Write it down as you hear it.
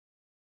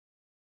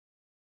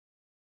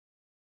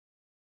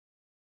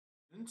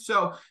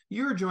So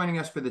you're joining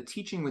us for the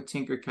Teaching with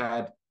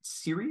Tinkercad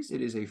series.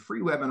 It is a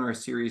free webinar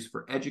series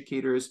for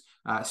educators.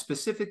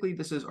 Specifically,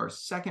 this is our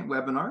second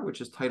webinar, which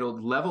is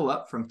titled Level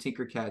Up from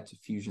Tinkercad to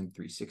Fusion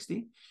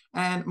 360.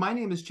 And my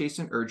name is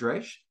Jason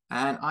Erdreich,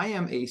 and I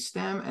am a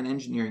STEM and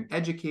engineering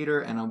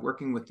educator, and I'm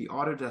working with the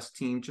Autodesk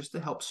team just to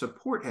help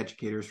support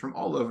educators from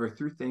all over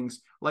through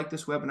things like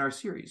this webinar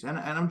series. And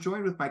I'm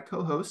joined with my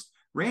co-host,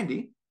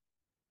 Randy.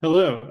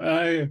 Hello,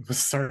 I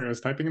was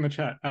typing in the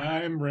chat.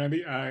 I'm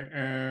Randy. I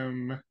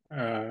am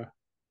a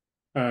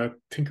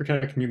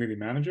Tinkercad community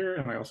manager,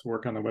 and I also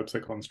work on a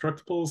website called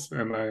Instructables.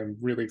 And I'm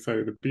really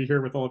excited to be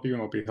here with all of you,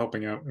 and I'll be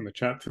helping out in the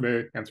chat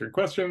today, answering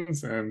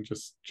questions, and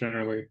just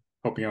generally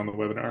helping out on the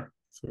webinar.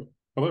 So,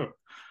 hello.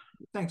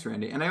 Thanks,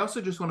 Randy. And I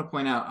also just want to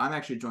point out, I'm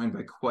actually joined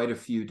by quite a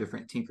few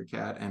different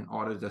Tinkercad and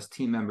Autodesk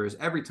team members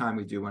every time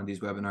we do one of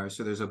these webinars.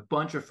 So there's a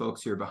bunch of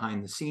folks here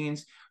behind the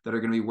scenes that are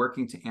going to be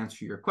working to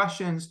answer your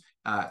questions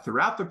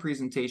throughout the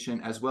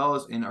presentation, as well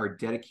as in our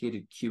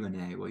dedicated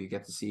Q&A, where you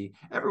get to see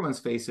everyone's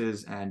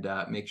faces and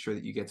make sure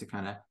that you get to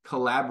kind of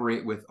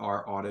collaborate with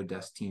our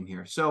Autodesk team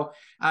here. So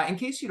in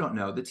case you don't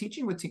know, the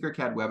Teaching with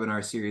Tinkercad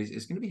webinar series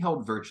is going to be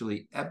held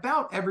virtually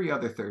about every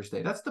other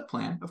Thursday. That's the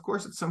plan. Of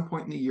course, at some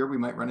point in the year, we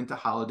might run into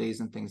holidays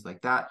and things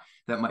like that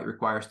might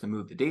require us to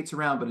move the dates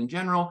around. But in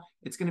general,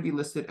 it's going to be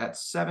listed at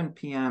 7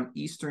 p.m.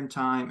 Eastern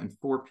time and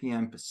 4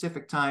 p.m.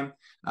 Pacific time.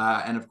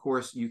 And of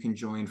course, you can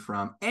join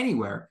from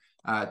anywhere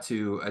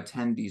to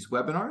attend these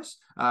webinars.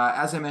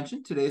 As I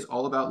mentioned, today is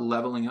all about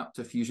leveling up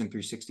to Fusion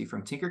 360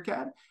 from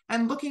Tinkercad.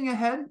 And looking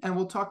ahead, and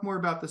we'll talk more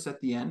about this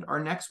at the end, our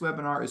next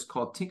webinar is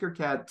called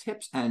Tinkercad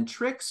Tips and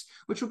Tricks,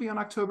 which will be on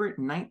October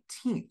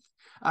 19th.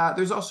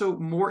 There's also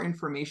more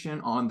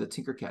information on the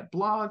Tinkercad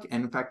blog.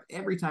 And in fact,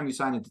 every time you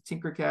sign into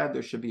Tinkercad,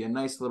 there should be a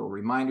nice little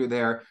reminder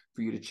there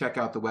for you to check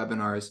out the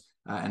webinars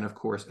and of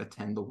course,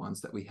 attend the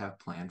ones that we have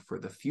planned for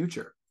the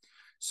future.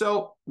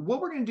 So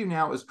what we're going to do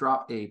now is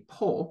drop a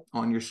poll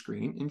on your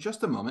screen in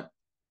just a moment.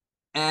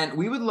 And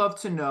we would love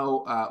to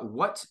know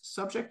what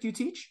subject you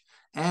teach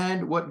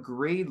and what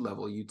grade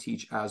level you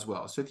teach as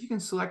well. So if you can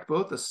select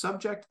both a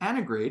subject and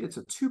a grade, it's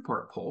a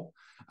two-part poll,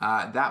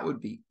 that would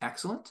be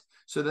excellent.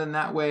 So then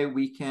that way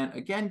we can,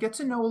 again, get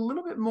to know a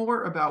little bit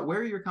more about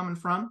where you're coming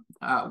from,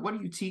 what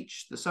do you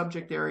teach, the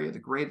subject area, the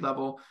grade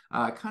level,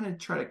 kind of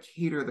try to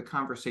cater the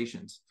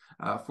conversations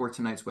for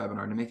tonight's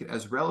webinar to make it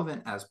as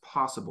relevant as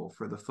possible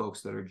for the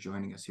folks that are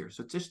joining us here.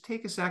 So just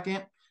take a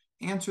second,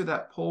 answer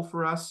that poll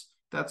for us.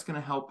 That's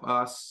going to help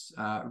us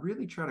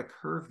really try to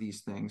curve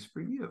these things for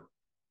you.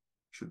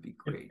 Should be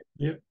great.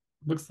 Yeah,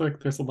 looks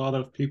like there's a lot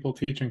of people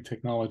teaching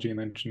technology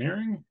and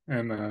engineering,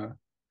 and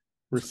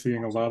we're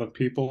seeing a lot of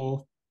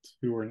people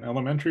who are in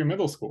elementary and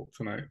middle school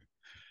tonight.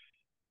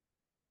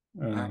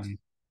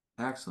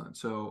 Excellent.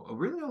 So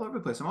really all over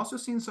the place. I'm also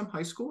seeing some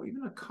high school,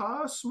 even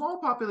a small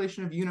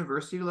population of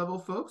university level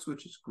folks,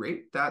 which is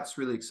great. That's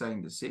really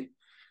exciting to see.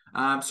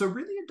 So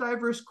really a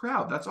diverse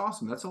crowd. That's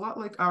awesome. That's a lot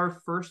like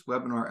our first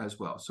webinar as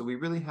well. So we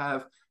really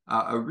have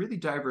a really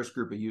diverse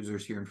group of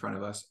users here in front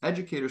of us,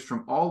 educators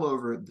from all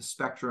over the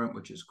spectrum,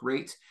 which is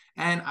great.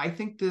 And I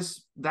think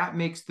that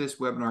makes this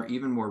webinar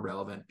even more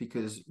relevant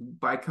because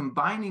by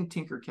combining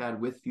Tinkercad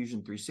with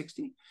Fusion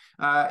 360,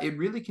 it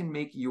really can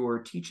make your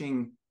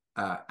teaching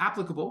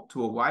applicable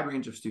to a wide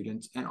range of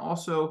students and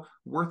also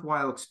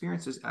worthwhile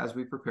experiences as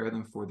we prepare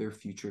them for their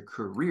future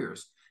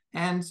careers.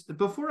 And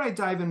before I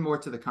dive in more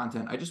to the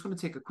content, I just want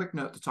to take a quick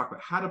note to talk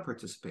about how to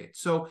participate.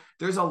 So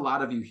there's a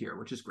lot of you here,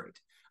 which is great.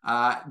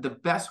 The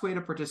best way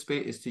to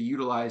participate is to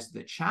utilize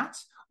the chat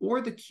or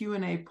the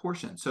Q&A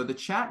portion. So the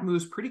chat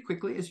moves pretty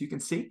quickly, as you can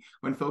see.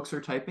 When folks are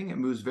typing, it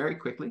moves very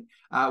quickly.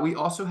 We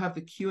also have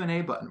the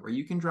Q&A button where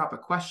you can drop a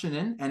question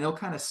in and it'll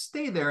kind of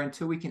stay there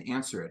until we can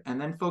answer it.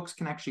 And then folks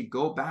can actually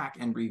go back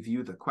and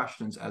review the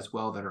questions as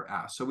well that are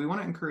asked. So we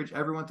want to encourage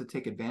everyone to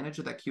take advantage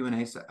of that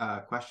Q&A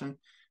question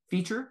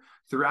feature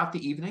throughout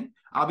the evening.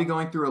 I'll be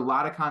going through a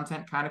lot of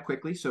content kind of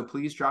quickly, so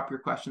please drop your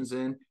questions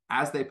in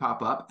as they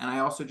pop up. And I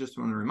also just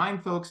want to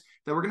remind folks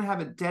that we're going to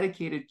have a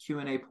dedicated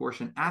Q&A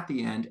portion at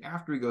the end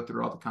after we go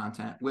through all the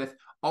content with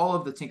all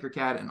of the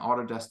Tinkercad and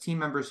Autodesk team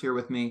members here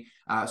with me,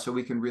 so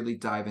we can really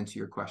dive into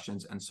your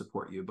questions and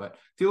support you. But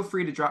feel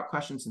free to drop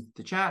questions into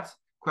the chat,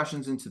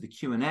 questions into the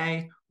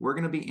Q&A. We're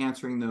going to be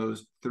answering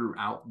those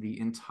throughout the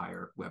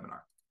entire webinar.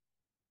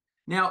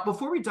 Now,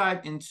 before we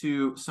dive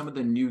into some of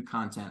the new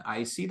content,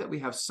 I see that we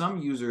have some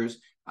users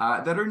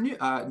that are new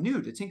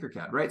to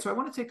Tinkercad, right? So I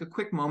want to take a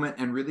quick moment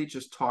and really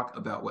just talk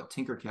about what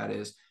Tinkercad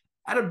is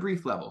at a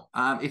brief level.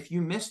 If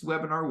you missed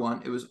webinar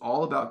 1, it was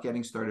all about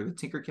getting started with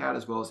Tinkercad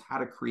as well as how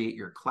to create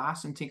your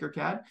class in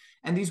Tinkercad.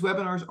 And these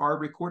webinars are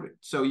recorded.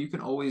 So you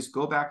can always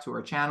go back to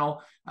our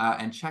channel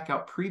and check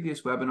out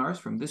previous webinars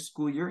from this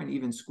school year and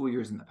even school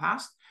years in the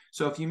past.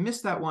 So if you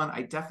missed that one,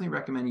 I definitely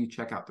recommend you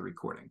check out the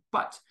recording.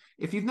 But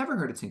if you've never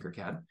heard of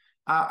Tinkercad,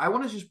 I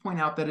want to just point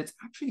out that it's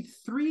actually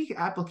 3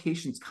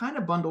 applications kind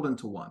of bundled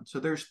into one. So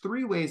there's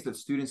 3 ways that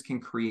students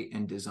can create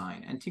and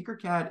design. And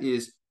Tinkercad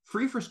is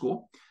free for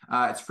school.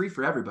 It's free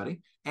for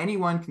everybody.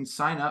 Anyone can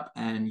sign up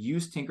and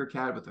use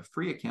Tinkercad with a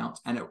free account,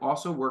 and it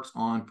also works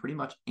on pretty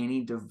much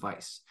any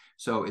device.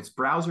 So it's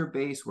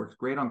browser-based, works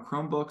great on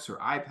Chromebooks or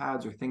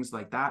iPads or things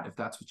like that, if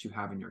that's what you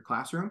have in your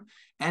classroom.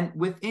 And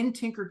within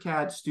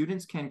Tinkercad,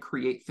 students can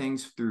create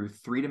things through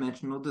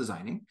three-dimensional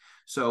designing.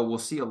 So we'll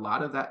see a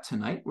lot of that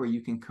tonight, where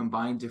you can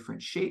combine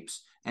different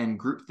shapes and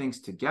group things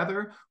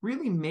together,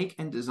 really make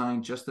and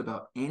design just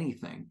about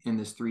anything in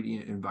this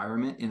 3D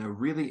environment in a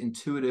really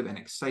intuitive and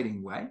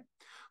exciting way.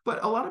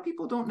 But a lot of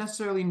people don't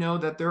necessarily know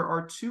that there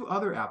are two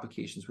other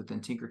applications within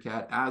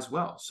Tinkercad as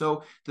well.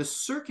 So the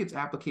circuits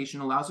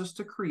application allows us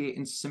to create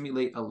and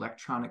simulate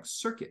electronic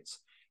circuits.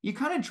 You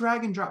kind of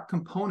drag and drop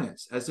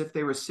components as if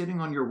they were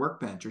sitting on your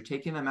workbench or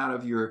taking them out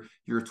of your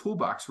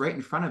toolbox right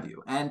in front of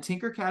you. And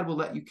Tinkercad will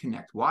let you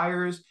connect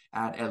wires,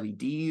 add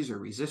LEDs or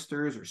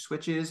resistors or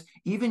switches,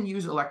 even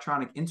use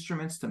electronic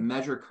instruments to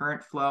measure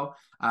current flow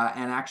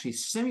and actually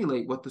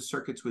simulate what the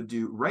circuits would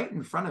do right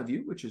in front of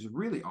you, which is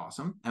really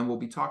awesome. And we'll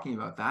be talking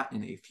about that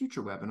in a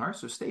future webinar,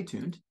 so stay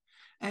tuned.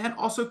 And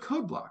also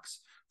code blocks.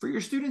 For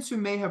your students who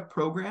may have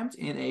programmed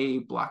in a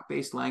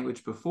block-based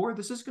language before,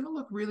 this is going to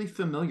look really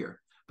familiar.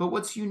 But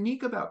what's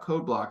unique about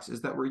code blocks is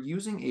that we're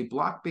using a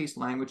block-based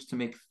language to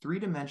make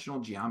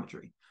three-dimensional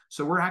geometry.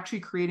 So we're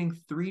actually creating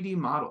 3D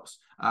models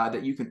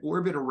that you can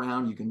orbit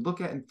around, you can look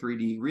at in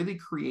 3D, really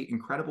create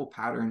incredible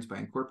patterns by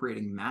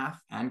incorporating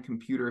math and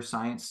computer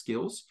science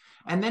skills,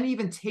 and then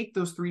even take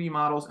those 3D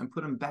models and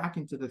put them back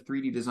into the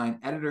 3D design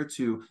editor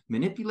to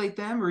manipulate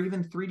them or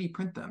even 3D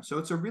print them. So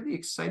it's a really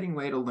exciting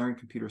way to learn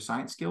computer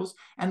science skills,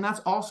 and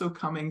that's also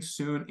coming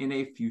soon in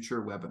a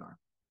future webinar.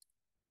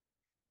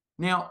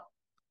 Now,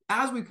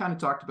 as we've kind of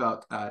talked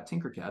about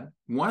Tinkercad,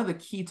 one of the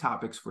key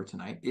topics for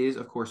tonight is,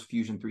 of course,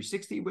 Fusion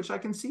 360, which I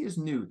can see is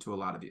new to a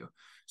lot of you.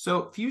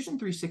 So Fusion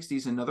 360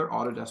 is another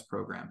Autodesk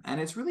program, and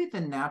it's really the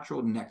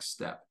natural next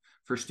step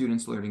for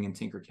students learning in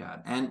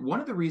Tinkercad. And one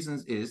of the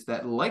reasons is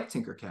that, like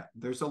Tinkercad,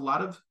 there's a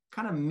lot of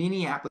kind of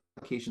mini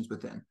applications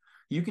within.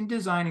 You can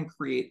design and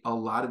create a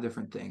lot of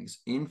different things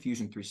in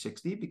Fusion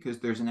 360 because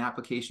there's an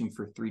application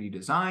for 3D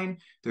design,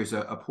 there's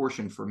a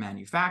portion for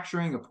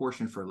manufacturing, a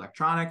portion for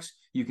electronics,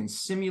 you can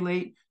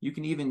simulate, you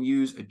can even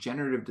use a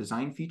generative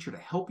design feature to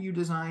help you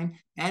design,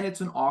 and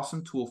it's an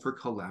awesome tool for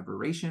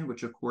collaboration,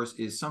 which of course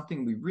is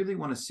something we really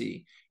want to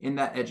see in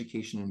that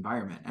education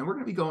environment. And we're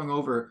going to be going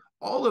over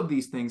all of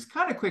these things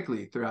kind of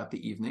quickly throughout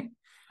the evening.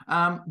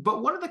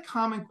 But one of the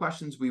common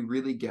questions we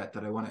really get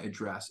that I want to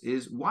address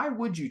is, why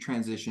would you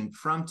transition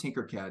from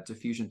Tinkercad to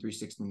Fusion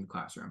 360 in the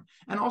classroom?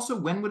 And also,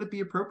 when would it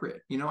be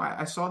appropriate? You know,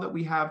 I saw that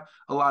we have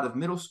a lot of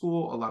middle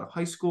school, a lot of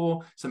high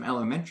school, some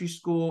elementary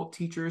school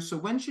teachers. So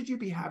when should you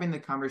be having the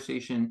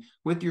conversation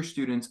with your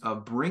students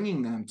of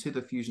bringing them to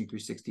the Fusion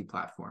 360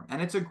 platform? And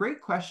it's a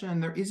great question,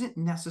 and there isn't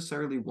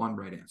necessarily one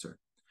right answer.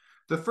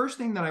 The first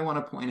thing that I want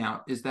to point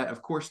out is that,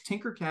 of course,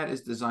 Tinkercad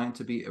is designed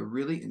to be a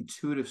really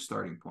intuitive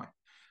starting point.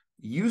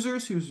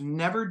 Users who's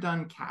never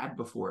done CAD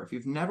before, if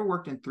you've never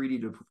worked in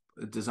 3D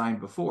design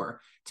before,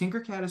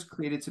 Tinkercad is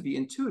created to be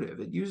intuitive.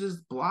 It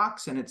uses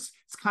blocks, and it's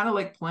kind of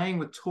like playing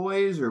with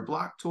toys or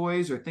block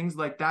toys or things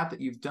like that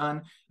that you've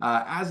done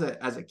as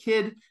a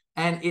kid,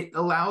 and it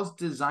allows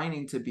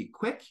designing to be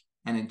quick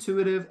and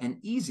intuitive and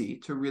easy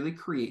to really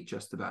create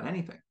just about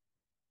anything.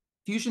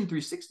 Fusion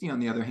 360, on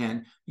the other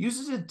hand,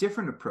 uses a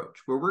different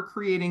approach where we're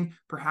creating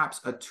perhaps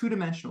a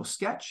two-dimensional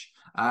sketch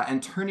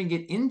and turning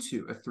it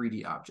into a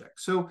 3D object.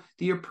 So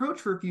the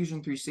approach for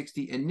Fusion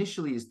 360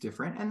 initially is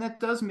different, and that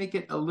does make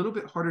it a little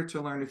bit harder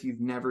to learn if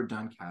you've never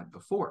done CAD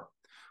before.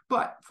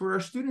 But for our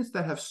students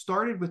that have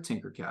started with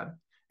Tinkercad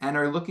and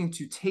are looking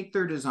to take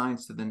their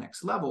designs to the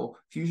next level,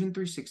 Fusion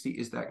 360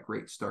 is that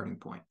great starting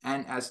point.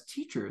 And as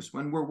teachers,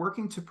 when we're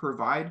working to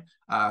provide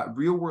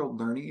real-world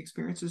learning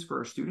experiences for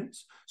our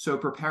students, so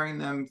preparing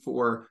them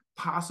for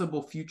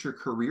possible future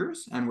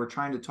careers, and we're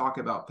trying to talk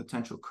about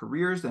potential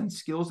careers and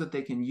skills that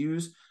they can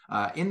use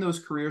in those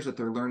careers that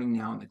they're learning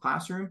now in the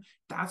classroom,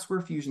 that's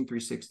where Fusion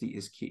 360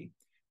 is key.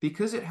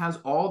 Because it has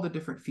all the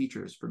different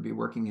features for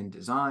working in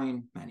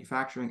design,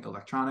 manufacturing,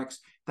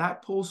 electronics,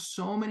 that pulls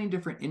so many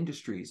different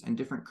industries and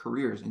different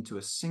careers into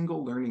a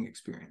single learning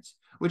experience,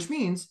 which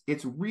means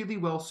it's really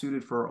well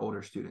suited for our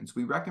older students.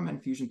 We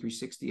recommend Fusion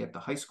 360 at the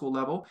high school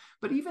level,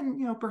 but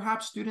even,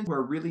 perhaps students who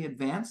are really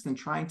advanced and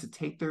trying to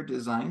take their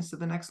designs to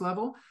the next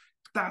level,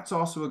 that's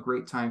also a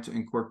great time to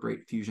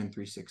incorporate Fusion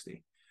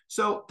 360.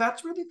 So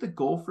that's really the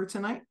goal for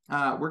tonight.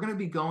 We're going to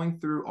be going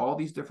through all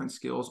these different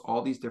skills,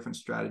 all these different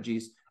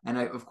strategies. And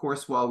of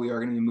course, while we are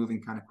going to be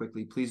moving kind of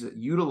quickly, please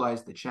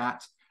utilize the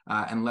chat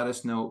and let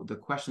us know the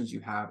questions you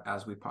have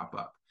as we pop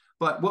up.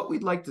 But what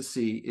we'd like to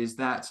see is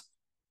that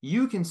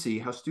you can see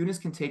how students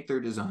can take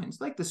their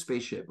designs, like the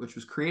spaceship, which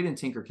was created in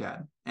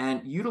Tinkercad,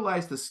 and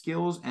utilize the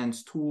skills and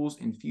tools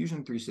in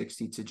Fusion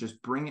 360 to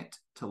just bring it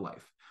to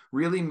life.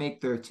 Really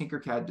make their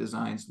Tinkercad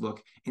designs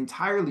look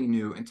entirely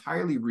new,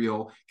 entirely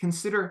real.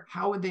 Consider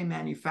how would they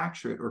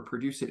manufacture it or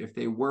produce it if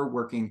they were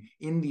working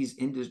in these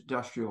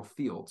industrial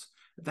fields.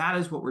 That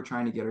is what we're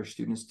trying to get our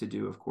students to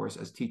do, of course,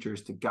 as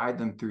teachers, to guide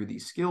them through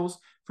these skills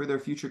for their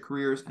future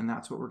careers, and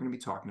that's what we're going to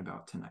be talking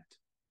about tonight.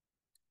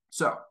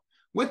 So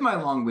with my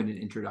long-winded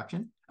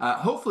introduction,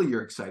 hopefully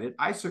you're excited.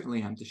 I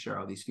certainly am to share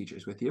all these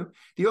features with you.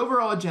 The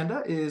overall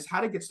agenda is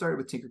how to get started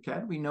with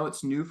Tinkercad. We know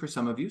it's new for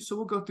some of you, so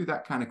we'll go through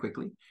that kind of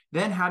quickly.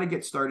 Then how to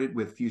get started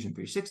with Fusion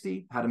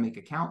 360, how to make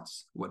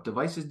accounts, what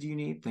devices do you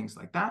need, things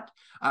like that.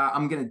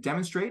 I'm going to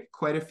demonstrate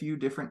quite a few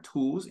different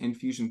tools in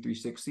Fusion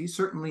 360.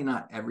 Certainly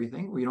not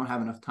everything. We don't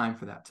have enough time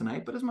for that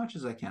tonight, but as much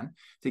as I can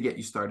to get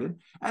you started.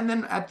 And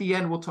then at the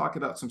end, we'll talk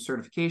about some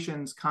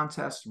certifications,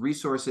 contests,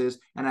 resources,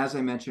 and as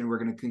I mentioned, we're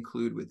going to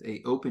conclude with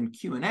an open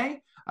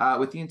Q&A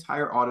with the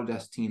entire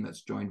Autodesk team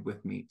that's joined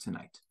with me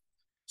tonight.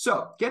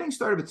 So getting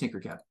started with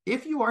Tinkercad.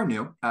 If you are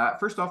new,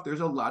 first off,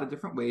 there's a lot of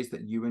different ways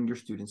that you and your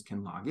students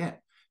can log in.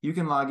 You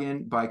can log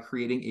in by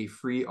creating a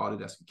free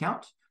Autodesk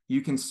account.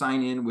 You can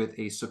sign in with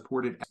a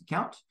supported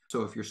account.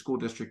 So if your school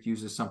district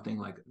uses something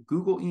like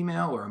Google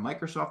email or a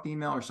Microsoft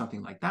email or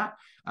something like that,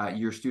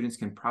 your students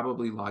can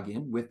probably log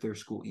in with their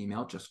school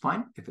email just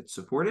fine if it's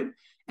supported.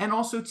 And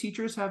also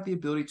teachers have the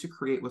ability to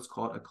create what's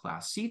called a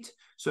class seat.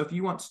 So if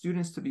you want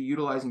students to be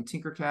utilizing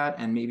Tinkercad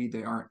and maybe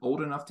they aren't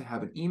old enough to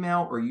have an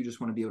email or you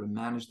just want to be able to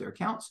manage their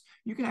accounts,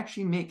 you can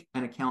actually make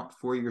an account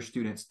for your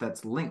students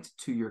that's linked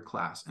to your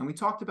class. And we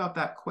talked about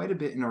that quite a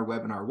bit in our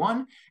webinar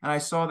 1, and I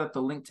saw that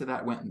the link to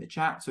that went in the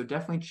chat. So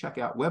definitely check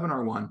out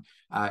webinar 1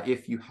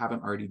 if you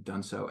haven't already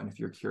done so and if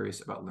you're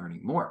curious about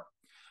learning more.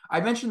 I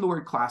mentioned the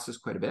word classes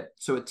quite a bit.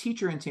 So a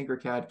teacher in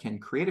Tinkercad can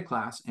create a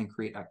class and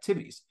create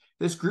activities.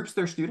 This groups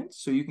their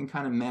students, so you can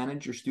kind of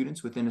manage your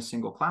students within a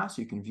single class.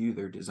 You can view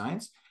their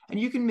designs, and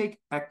you can make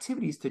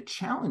activities to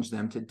challenge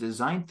them to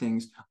design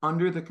things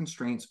under the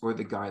constraints or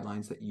the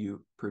guidelines that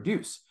you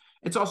produce.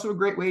 It's also a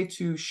great way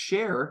to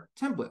share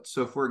templates.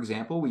 So for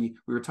example, we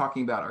were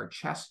talking about our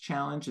chess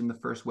challenge in the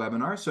first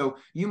webinar. So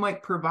you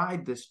might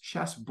provide this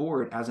chess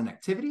board as an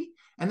activity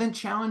and then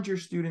challenge your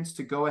students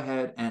to go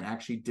ahead and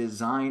actually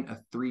design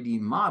a 3D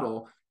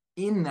model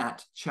in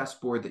that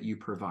chessboard that you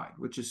provide,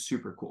 which is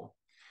super cool.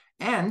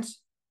 And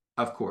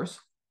of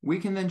course, we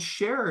can then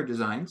share our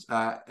designs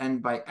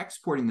and by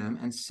exporting them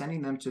and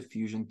sending them to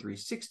Fusion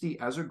 360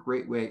 as a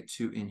great way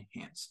to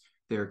enhance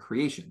their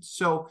creations.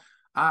 So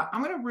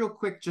I'm going to real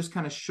quick just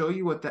kind of show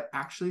you what that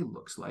actually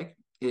looks like.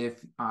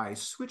 If I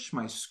switch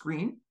my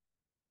screen,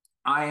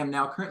 I am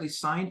now currently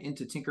signed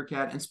into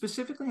Tinkercad, and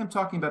specifically I'm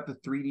talking about the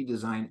 3D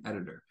design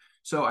editor.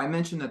 So I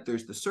mentioned that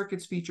there's the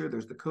circuits feature,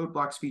 there's the code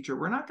blocks feature.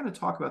 We're not going to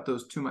talk about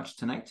those too much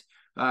tonight.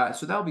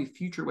 So that'll be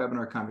future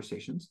webinar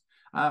conversations.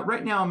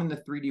 Right now I'm in the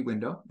 3D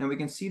window, and we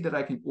can see that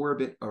I can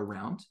orbit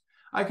around.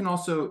 I can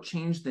also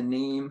change the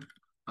name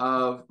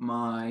of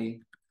my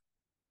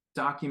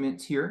document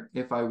here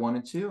if I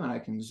wanted to, and I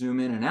can zoom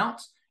in and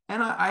out.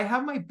 And I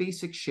have my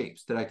basic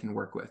shapes that I can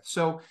work with.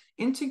 So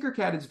in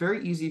Tinkercad, it's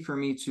very easy for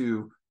me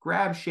to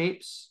grab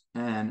shapes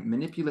and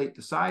manipulate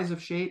the size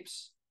of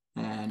shapes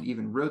and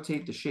even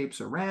rotate the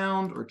shapes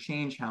around or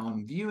change how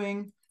I'm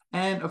viewing.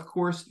 And of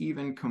course,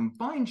 even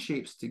combine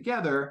shapes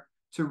together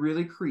to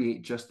really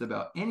create just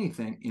about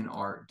anything in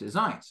our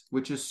designs,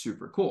 which is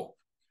super cool.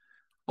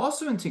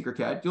 Also in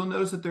Tinkercad, you'll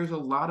notice that there's a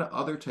lot of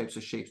other types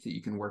of shapes that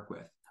you can work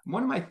with.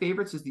 One of my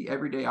favorites is the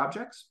everyday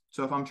objects.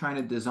 So if I'm trying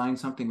to design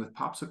something with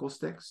popsicle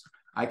sticks,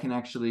 I can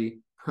actually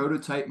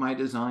prototype my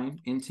design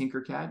in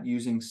Tinkercad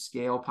using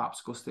scale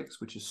popsicle sticks,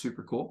 which is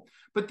super cool.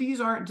 But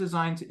these aren't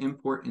designed to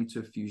import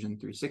into Fusion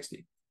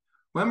 360.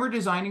 When we're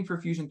designing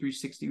for Fusion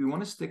 360, we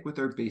want to stick with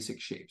our basic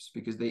shapes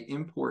because they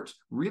import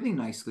really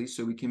nicely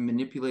so we can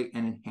manipulate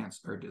and enhance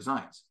our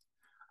designs.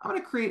 I'm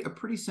going to create a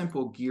pretty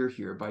simple gear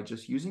here by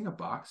just using a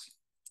box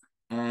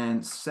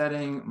and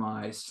setting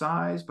my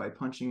size by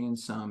punching in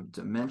some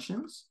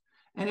dimensions.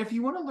 And if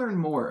you want to learn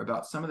more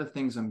about some of the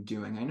things I'm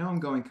doing, I know I'm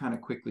going kind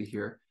of quickly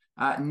here.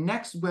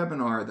 Next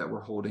webinar that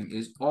we're holding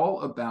is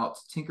all about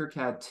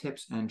Tinkercad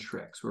tips and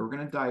tricks, where we're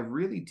going to dive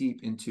really deep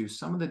into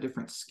some of the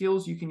different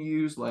skills you can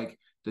use, like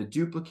the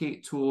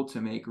duplicate tool to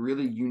make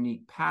really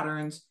unique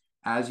patterns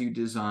as you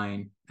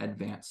design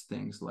advanced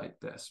things like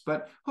this.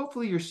 But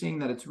hopefully you're seeing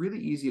that it's really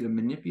easy to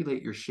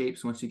manipulate your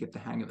shapes once you get the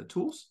hang of the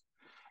tools.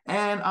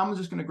 And I'm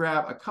just going to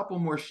grab a couple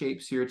more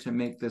shapes here to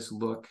make this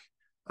look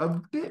a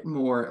bit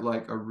more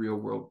like a real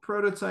world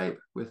prototype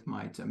with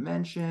my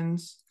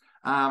dimensions.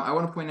 I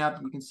want to point out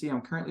that you can see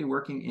I'm currently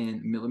working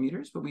in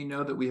millimeters, but we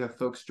know that we have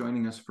folks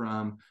joining us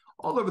from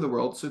all over the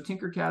world. So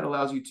Tinkercad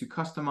allows you to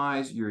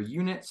customize your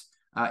units.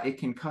 It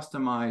can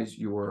customize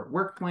your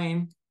work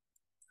plane.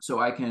 So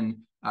I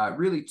can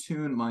really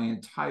tune my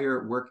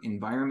entire work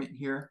environment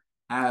here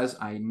as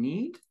I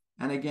need.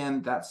 And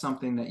again, that's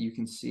something that you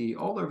can see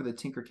all over the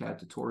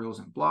Tinkercad tutorials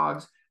and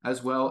blogs,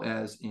 as well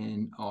as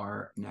in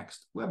our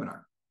next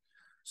webinar.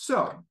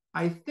 So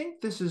I think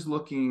this is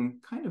looking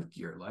kind of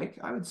gear-like.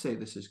 I would say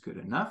this is good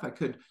enough. I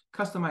could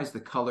customize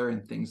the color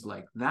and things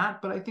like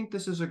that, but I think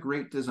this is a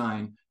great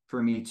design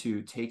for me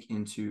to take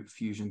into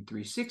Fusion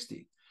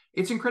 360.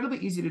 It's incredibly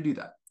easy to do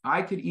that.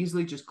 I could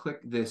easily just click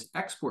this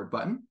export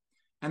button,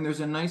 and there's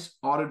a nice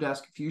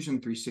Autodesk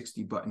Fusion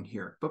 360 button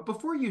here. But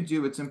before you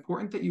do, it's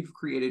important that you've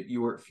created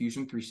your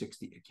Fusion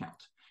 360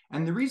 account.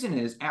 And the reason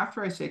is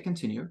after I say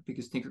continue,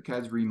 because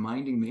Tinkercad's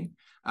reminding me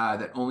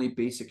that only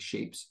basic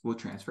shapes will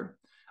transfer,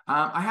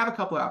 I have a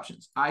couple of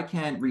options. I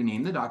can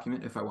rename the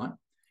document if I want.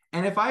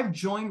 And if I've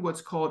joined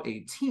what's called a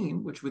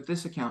team, which with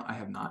this account I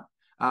have not,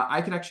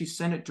 I could actually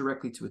send it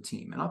directly to a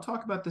team. And I'll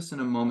talk about this in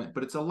a moment,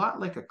 but it's a lot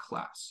like a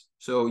class.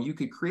 So you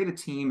could create a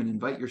team and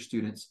invite your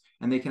students,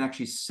 and they can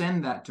actually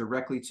send that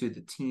directly to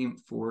the team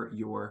for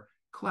your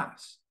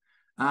class.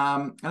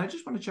 And I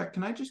just want to check,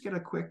 can I just get a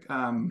quick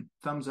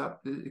thumbs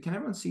up? Can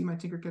everyone see my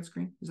Tinkercad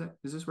screen? Is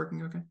this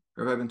working okay?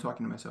 Or have I been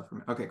talking to myself for a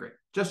minute? Okay, great.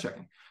 Just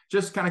checking.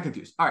 Just kind of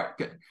confused. All right,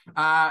 good.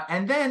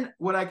 And then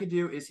what I could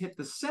do is hit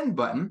the send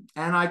button,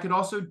 and I could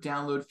also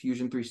download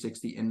Fusion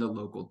 360 in the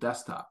local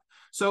desktop.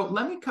 So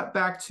let me cut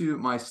back to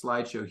my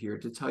slideshow here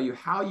to tell you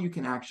how you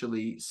can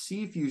actually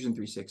see Fusion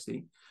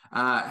 360.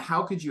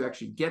 How could you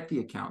actually get the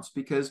accounts?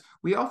 Because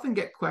we often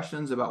get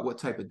questions about what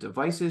type of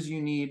devices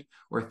you need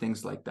or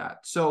things like that.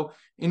 So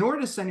in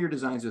order to send your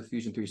designs with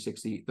Fusion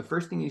 360, the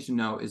first thing you should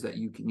know is that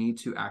you need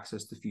to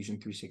access the Fusion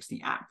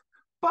 360 app.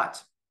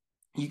 But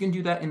you can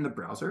do that in the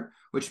browser,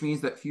 which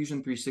means that Fusion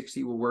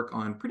 360 will work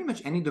on pretty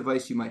much any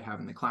device you might have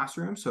in the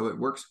classroom. So it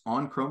works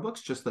on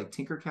Chromebooks, just like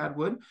Tinkercad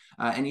would,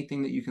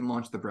 anything that you can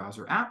launch the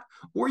browser app.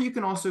 Or you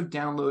can also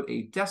download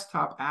a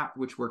desktop app,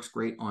 which works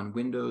great on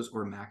Windows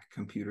or Mac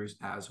computers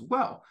as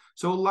well.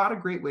 So a lot of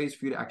great ways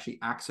for you to actually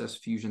access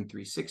Fusion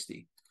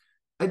 360.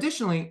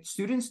 Additionally,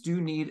 students do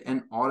need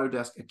an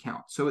Autodesk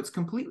account, so it's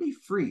completely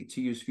free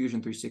to use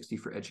Fusion 360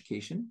 for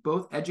education.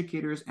 Both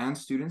educators and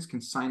students can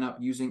sign up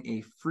using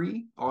a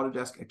free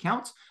Autodesk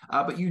account,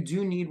 but you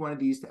do need one of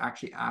these to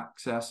actually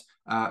access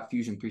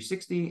Fusion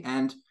 360,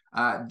 and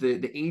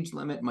the age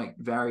limit might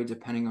vary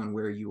depending on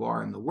where you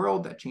are in the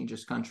world. That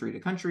changes country to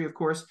country, of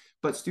course,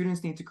 but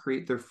students need to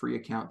create their free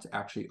account to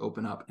actually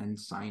open up and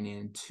sign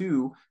in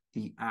to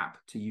the app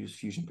to use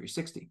Fusion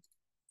 360.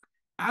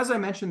 As I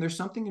mentioned, there's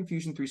something in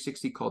Fusion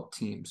 360 called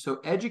teams. So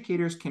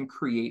educators can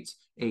create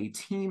a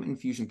team in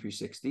Fusion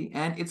 360,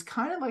 and it's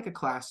kind of like a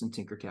class in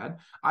Tinkercad.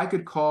 I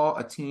could call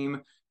a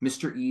team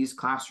Mr. E's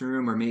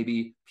classroom, or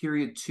maybe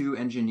period 2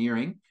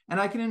 engineering, and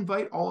I can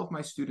invite all of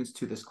my students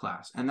to this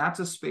class. And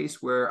that's a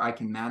space where I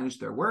can manage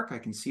their work. I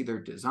can see their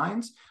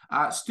designs.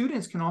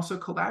 Students can also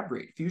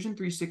collaborate. Fusion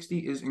 360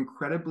 is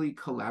incredibly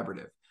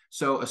collaborative.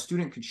 So a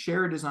student could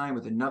share a design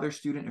with another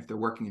student if they're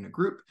working in a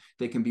group.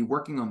 They can be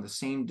working on the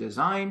same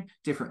design,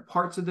 different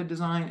parts of the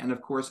design. And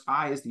of course,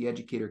 I, as the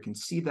educator, can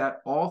see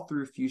that all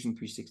through Fusion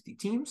 360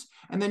 Teams.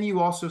 And then you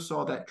also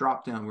saw that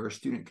drop down where a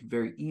student could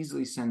very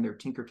easily send their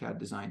Tinkercad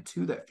design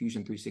to that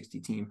Fusion 360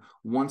 team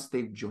once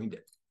they've joined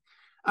it.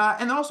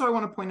 And also I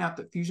want to point out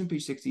that Fusion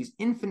 360 is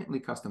infinitely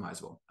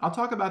customizable. I'll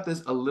talk about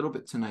this a little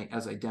bit tonight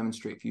as I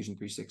demonstrate Fusion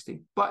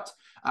 360, but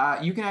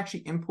you can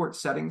actually import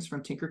settings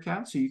from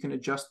Tinkercad, so you can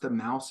adjust the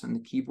mouse and the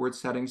keyboard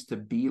settings to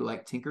be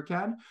like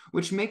Tinkercad,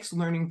 which makes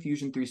learning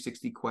Fusion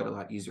 360 quite a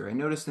lot easier. I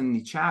noticed in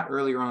the chat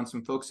earlier on,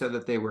 some folks said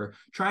that they were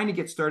trying to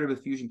get started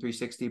with Fusion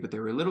 360, but they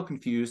were a little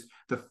confused.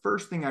 The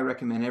first thing I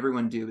recommend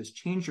everyone do is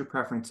change your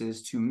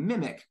preferences to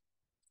mimic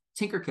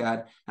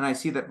Tinkercad, and I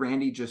see that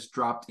Randy just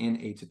dropped in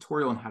a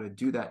tutorial on how to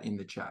do that in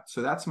the chat.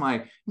 So that's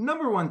my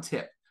 #1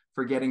 tip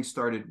for getting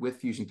started with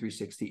Fusion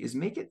 360 is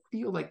make it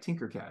feel like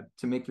Tinkercad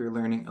to make your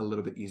learning a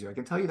little bit easier. I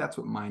can tell you that's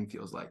what mine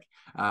feels like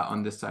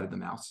on this side of the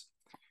mouse.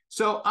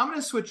 So I'm going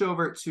to switch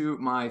over to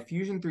my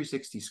Fusion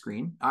 360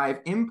 screen. I've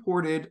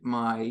imported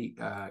my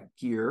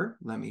gear.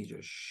 Let me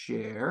just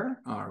share.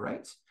 All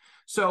right.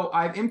 So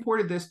I've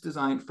imported this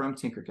design from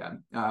Tinkercad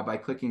by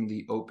clicking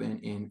the Open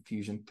in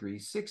Fusion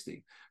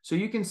 360. So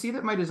you can see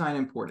that my design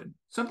imported.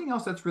 Something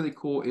else that's really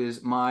cool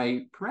is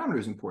my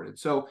parameters imported.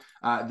 So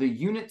the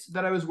units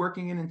that I was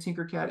working in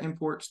Tinkercad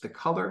imports, the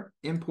color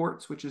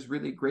imports, which is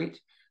really great.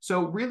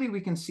 So really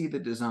we can see the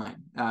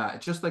design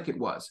just like it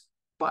was.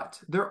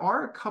 But there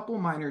are a couple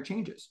minor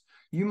changes.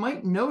 You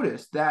might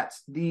notice that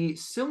the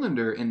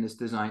cylinder in this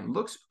design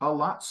looks a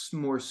lot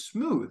more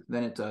smooth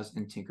than it does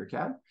in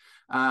Tinkercad.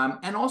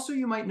 And also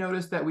you might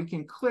notice that we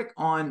can click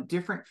on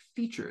different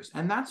features.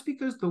 And that's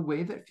because the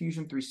way that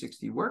Fusion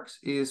 360 works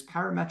is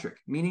parametric,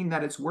 meaning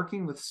that it's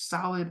working with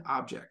solid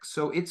objects.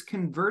 So it's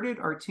converted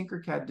our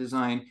Tinkercad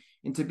design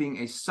into being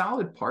a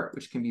solid part,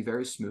 which can be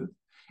very smooth.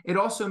 It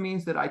also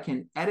means that I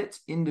can edit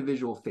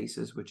individual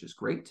faces, which is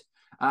great.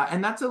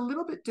 And that's a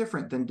little bit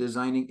different than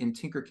designing in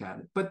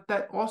Tinkercad, but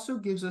that also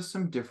gives us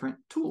some different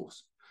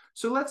tools.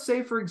 So let's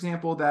say, for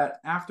example, that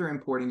after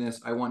importing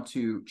this, I want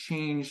to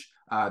change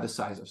the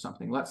size of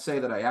something. Let's say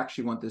that I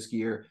actually want this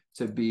gear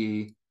to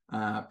be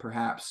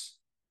perhaps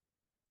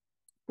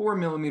 4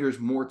 millimeters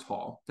more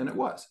tall than it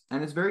was.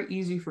 And it's very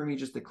easy for me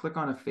just to click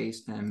on a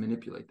face and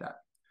manipulate that.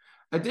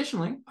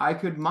 Additionally, I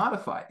could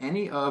modify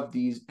any of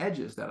these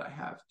edges that I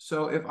have.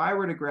 So if I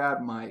were to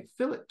grab my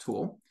fillet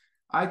tool,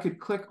 I could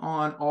click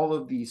on all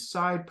of the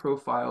side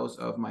profiles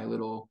of my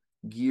little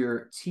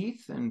gear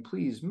teeth. And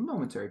please,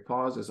 momentary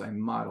pause as I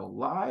model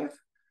live,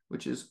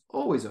 which is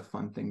always a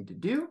fun thing to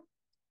do.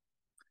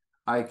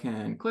 I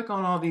can click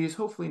on all these,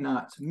 hopefully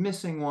not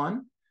missing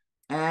one,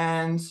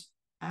 and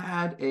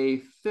add a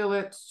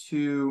fillet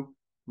to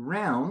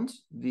round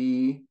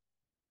the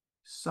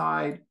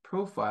side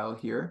profile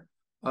here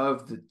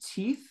of the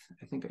teeth.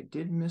 I think I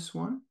did miss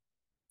one.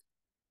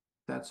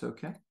 That's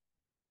okay.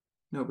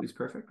 Nobody's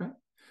perfect, right?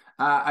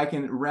 I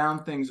can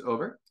round things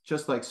over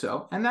just like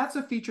so. And that's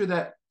a feature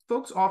that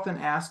folks often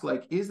ask,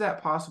 like, is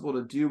that possible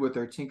to do with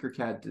our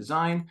Tinkercad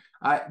design?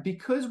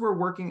 Because we're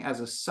working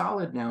as a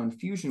solid now in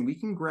Fusion, we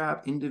can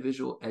grab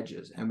individual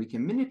edges and we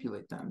can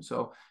manipulate them.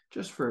 So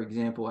just for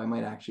example, I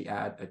might actually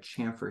add a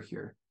chamfer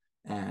here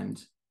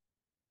and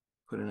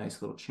put a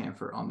nice little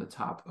chamfer on the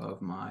top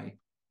of my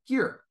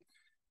gear.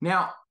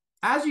 Now,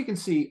 as you can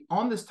see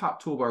on this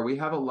top toolbar, we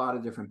have a lot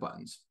of different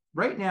buttons.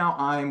 Right now,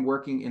 I'm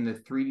working in the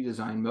 3D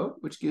design mode,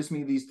 which gives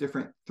me these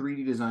different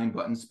 3D design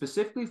buttons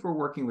specifically for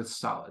working with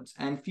solids.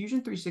 And Fusion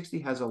 360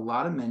 has a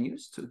lot of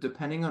menus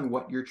depending on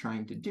what you're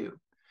trying to do.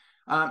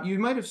 You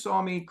might have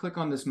saw me click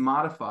on this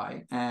modify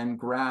and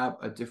grab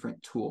a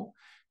different tool.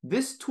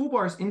 This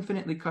toolbar is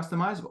infinitely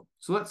customizable.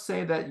 So let's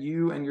say that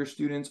you and your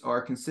students are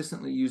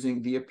consistently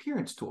using the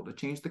appearance tool to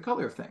change the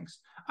color of things.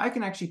 I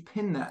can actually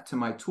pin that to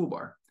my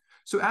toolbar.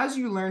 So as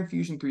you learn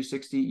Fusion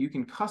 360, you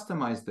can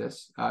customize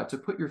this to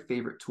put your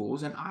favorite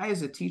tools. And I,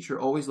 as a teacher,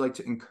 always like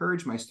to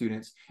encourage my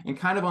students and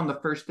kind of on the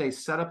first day,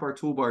 set up our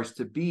toolbars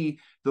to be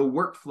the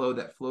workflow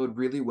that flowed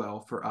really well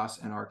for us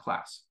and our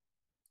class.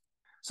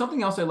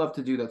 Something else I love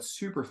to do that's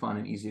super fun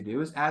and easy to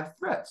do is add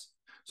threads.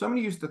 So I'm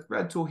going to use the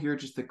thread tool here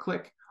just to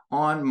click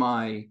on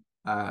my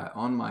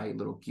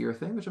little gear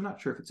thing, which I'm not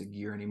sure if it's a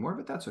gear anymore,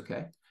 but that's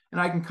okay. And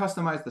I can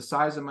customize the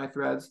size of my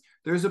threads.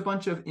 There's a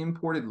bunch of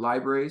imported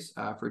libraries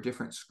for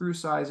different screw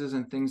sizes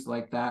and things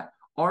like that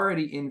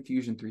already in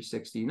Fusion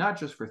 360, not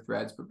just for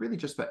threads, but really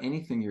just about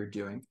anything you're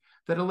doing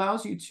that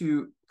allows you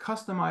to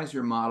customize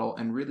your model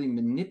and really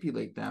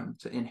manipulate them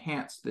to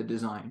enhance the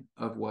design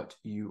of what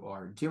you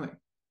are doing.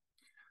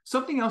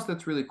 Something else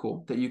that's really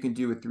cool that you can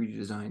do with 3D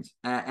designs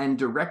and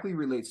directly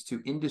relates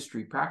to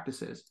industry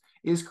practices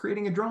is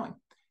creating a drawing.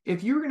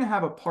 If you're going to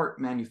have a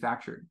part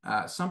manufactured,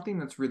 something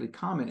that's really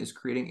common is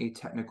creating a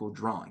technical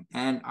drawing.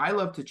 And I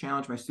love to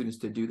challenge my students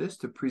to do this,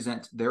 to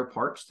present their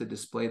parts, to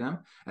display them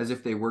as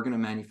if they were going to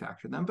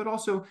manufacture them, but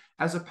also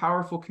as a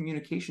powerful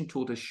communication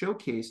tool to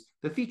showcase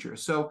the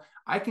features. So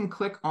I can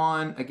click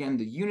on, again,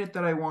 the unit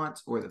that I want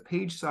or the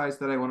page size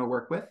that I want to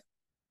work with.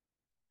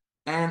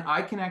 And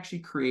I can actually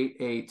create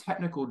a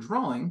technical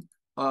drawing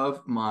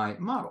of my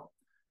model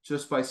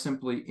just by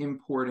simply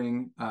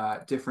importing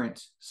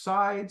different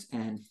sides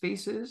and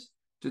faces,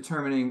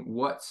 determining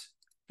what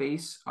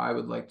face I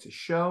would like to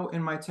show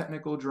in my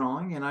technical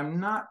drawing. And I'm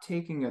not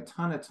taking a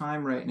ton of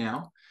time right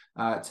now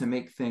to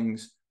make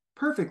things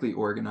perfectly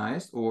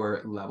organized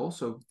or level,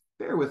 so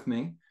bear with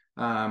me.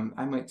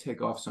 I might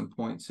take off some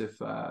points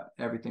if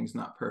everything's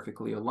not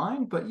perfectly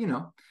aligned, but you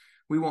know,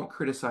 we won't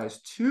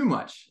criticize too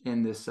much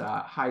in this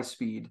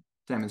high-speed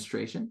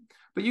demonstration.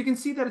 But you can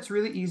see that it's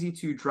really easy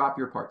to drop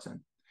your parts in.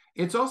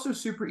 It's also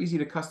super easy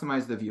to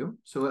customize the view.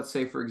 So let's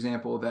say, for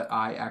example, that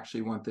I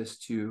actually want this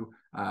to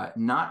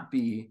not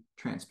be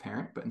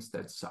transparent, but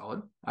instead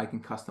solid. I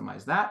can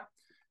customize that.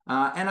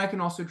 And I can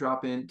also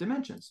drop in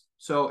dimensions.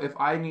 So if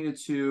I needed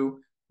to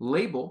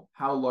label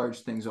how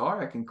large things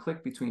are, I can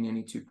click between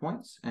any 2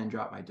 points and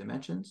drop my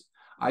dimensions.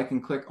 I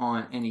can click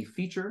on any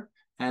feature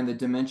and the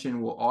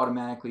dimension will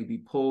automatically be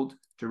pulled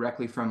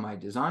directly from my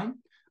design.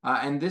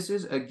 And this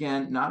is,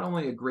 again, not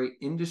only a great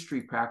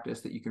industry practice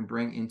that you can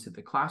bring into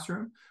the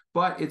classroom,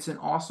 but it's an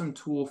awesome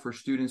tool for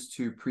students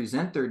to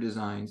present their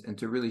designs and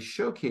to really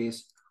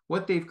showcase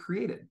what they've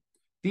created.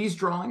 These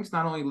drawings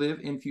not only live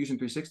in Fusion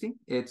 360,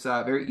 it's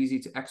very easy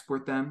to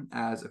export them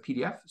as a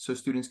PDF, so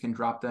students can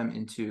drop them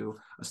into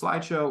a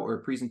slideshow or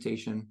a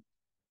presentation,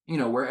 you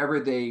know, wherever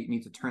they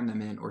need to turn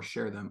them in or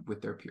share them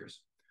with their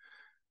peers.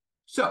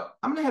 So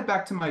I'm going to head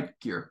back to my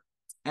gear.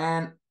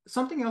 And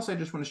something else I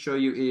just want to show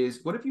you is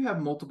what if you have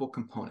multiple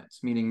components,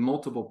 meaning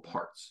multiple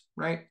parts,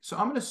 right? So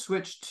I'm going to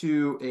switch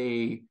to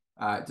a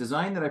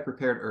design that I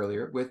prepared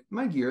earlier with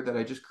my gear that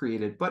I just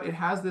created, but it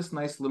has this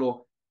nice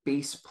little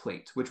base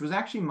plate, which was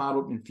actually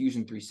modeled in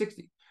Fusion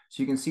 360.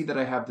 So you can see that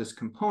I have this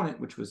component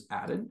which was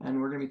added, and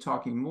we're going to be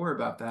talking more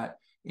about that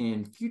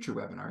in future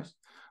webinars.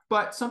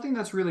 But something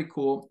that's really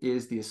cool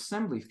is the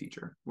assembly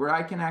feature, where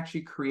I can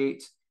actually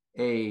create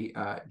a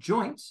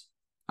joint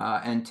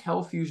and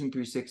tell Fusion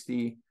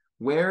 360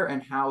 where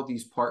and how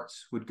these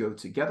parts would go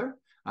together,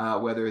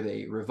 whether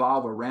they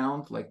revolve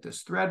around like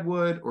this thread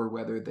would, or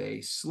whether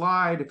they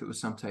slide if it was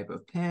some type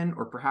of pin,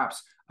 or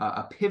perhaps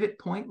a pivot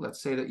point.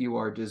 Let's say that you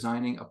are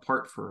designing a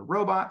part for a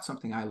robot,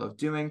 something I love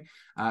doing.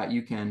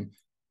 You can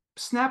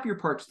snap your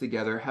parts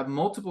together, have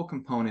multiple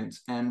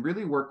components, and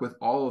really work with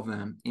all of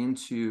them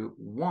into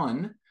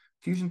one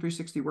Fusion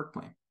 360 work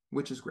plane,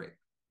 which is great.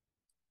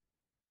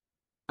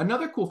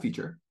 Another cool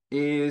feature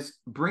is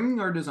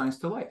bringing our designs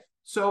to life.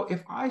 So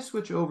if I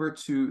switch over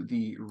to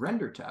the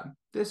Render tab,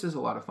 this is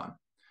a lot of fun.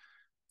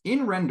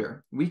 In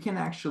Render, we can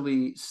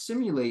actually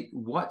simulate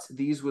what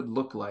these would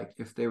look like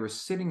if they were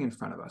sitting in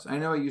front of us. I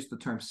know I used the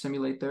term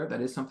simulate there.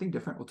 That is something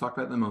different. We'll talk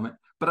about it in a moment.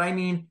 But I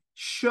mean,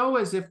 show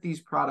as if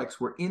these products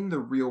were in the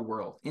real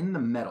world, in the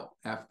metal,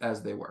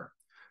 as they were.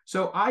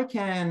 So I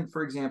can,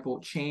 for example,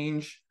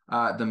 change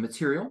the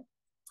material.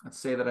 Let's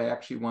say that I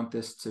actually want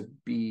this to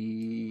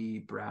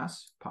be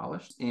brass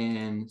polished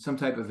in some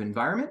type of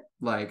environment,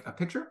 like a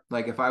picture.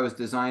 Like if I was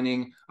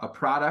designing a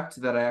product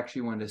that I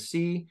actually wanted to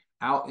see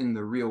out in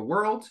the real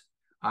world,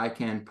 I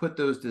can put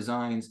those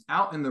designs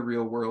out in the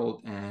real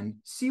world and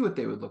see what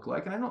they would look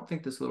like. And I don't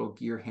think this little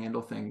gear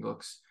handle thing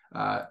looks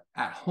at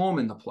home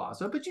in the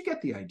plaza, but you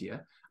get the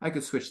idea. I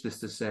could switch this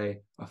to,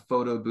 say, a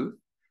photo booth,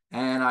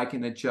 and I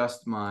can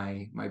adjust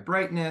my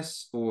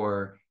brightness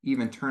or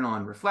even turn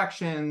on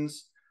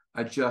reflections,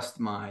 adjust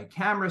my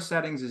camera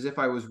settings as if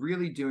I was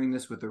really doing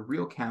this with a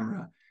real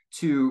camera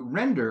to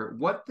render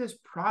what this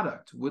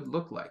product would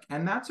look like.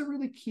 And that's a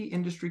really key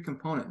industry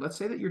component. Let's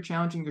say that you're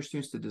challenging your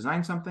students to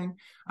design something,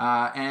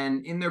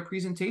 and in their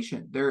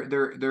presentation,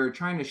 they're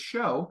trying to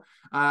show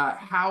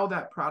how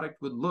that product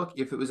would look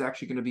if it was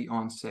actually going to be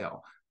on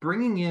sale.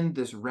 Bringing in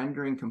this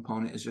rendering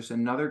component is just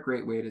another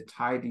great way to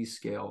tie these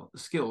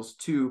skills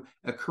to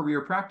a career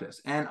practice.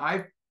 And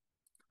I've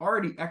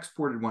already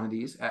exported one of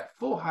these at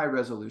full high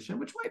resolution,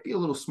 which might be a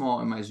little small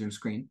on my Zoom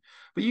screen,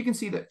 but you can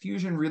see that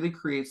Fusion really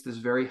creates this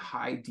very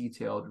high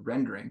detailed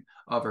rendering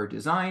of our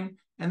design.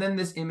 And then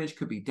this image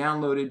could be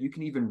downloaded. You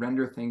can even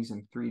render things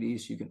in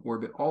 3D, so you can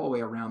orbit all the way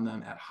around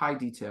them at high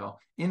detail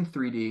in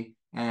 3D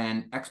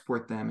and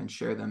export them and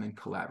share them and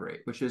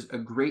collaborate, which is a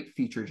great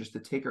feature just to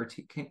take our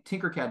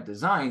Tinkercad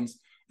designs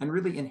and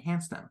really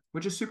enhance them,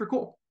 which is super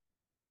cool.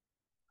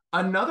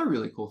 Another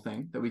really cool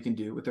thing that we can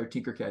do with our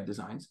Tinkercad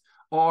designs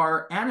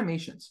are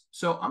animations.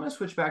 So I'm going to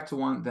switch back to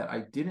one that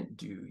I didn't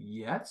do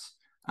yet.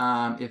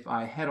 If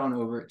I head on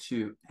over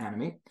to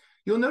animate,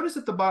 you'll notice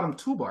at the bottom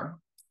toolbar,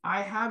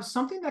 I have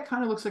something that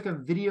kind of looks like a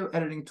video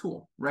editing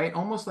tool, right?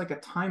 Almost like a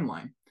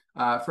timeline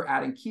for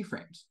adding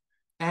keyframes.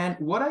 And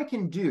what I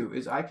can do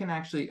is I can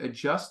actually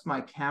adjust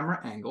my camera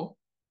angle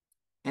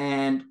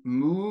and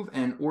move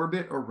and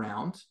orbit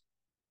around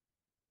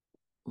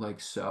like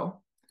so.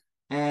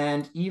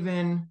 And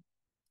even,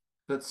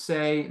 let's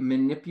say,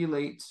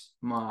 manipulate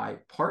my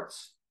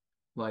parts.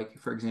 Like,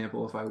 for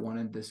example, if I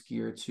wanted this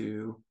gear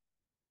to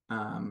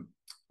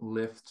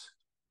lift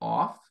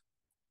off,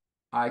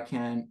 I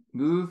can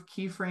move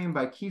keyframe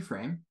by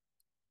keyframe.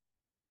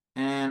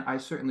 And I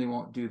certainly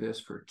won't do this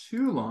for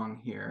too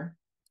long here,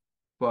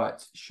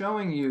 but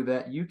showing you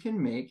that you can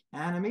make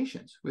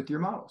animations with your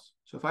models.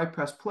 So if I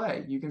press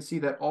play, you can see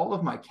that all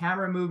of my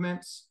camera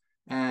movements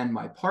and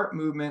my part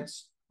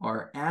movements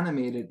are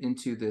animated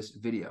into this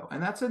video.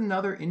 And that's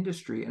another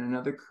industry and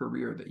another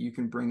career that you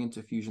can bring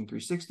into Fusion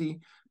 360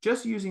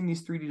 just using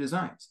these 3D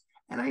designs.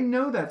 And I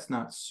know that's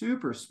not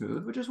super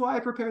smooth, which is why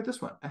I prepared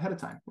this one ahead of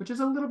time, which is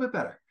a little bit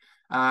better.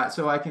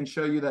 So I can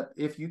show you that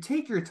if you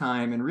take your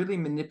time and really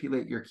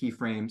manipulate your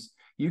keyframes,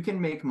 you can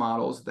make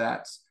models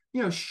that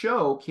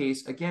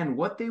showcase, again,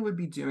 what they would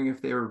be doing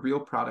if they were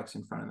real products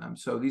in front of them.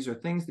 So these are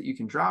things that you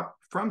can drop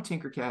from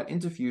Tinkercad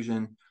into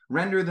Fusion,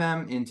 render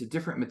them into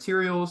different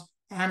materials,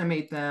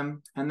 animate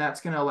them, and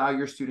that's going to allow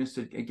your students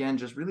to, again,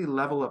 just really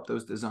level up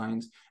those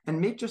designs and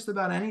make just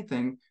about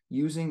anything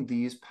using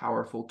these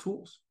powerful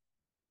tools,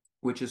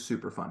 which is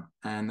super fun.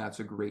 And that's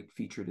a great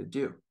feature to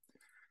do.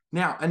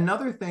 Now,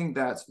 another thing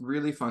that's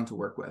really fun to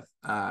work with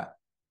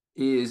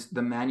is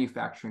the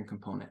manufacturing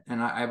component.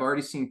 And I've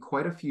already seen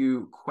quite a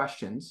few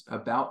questions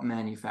about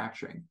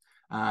manufacturing,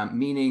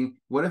 meaning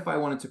what if I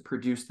wanted to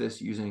produce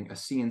this using a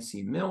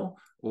CNC mill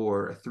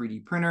or a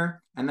 3D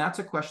printer? And that's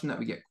a question that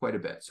we get quite a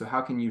bit. So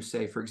how can you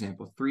say, for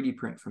example, 3D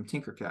print from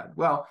Tinkercad?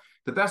 Well,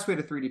 the best way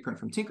to 3D print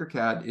from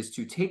Tinkercad is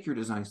to take your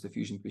designs to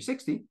Fusion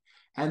 360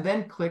 and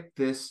then click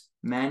this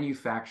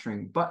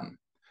manufacturing button.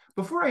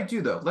 Before I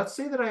do, though, let's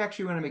say that I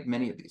actually want to make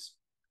many of these.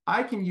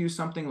 I can use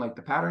something like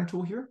the pattern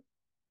tool here.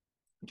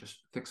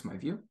 Just fix my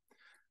view.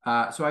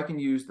 So I can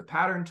use the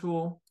pattern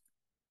tool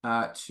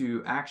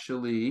to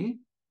actually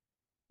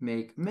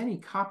make many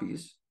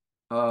copies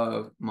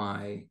of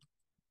my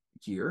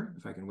gear.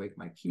 If I can wake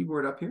my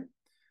keyboard up here.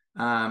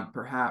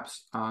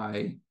 Perhaps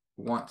I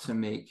want to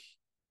make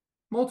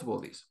multiple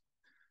of these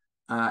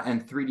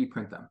and 3D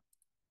print them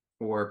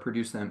or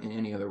produce them in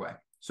any other way.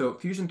 So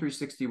Fusion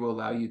 360 will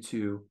allow you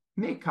to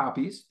make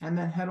copies and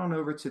then head on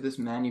over to this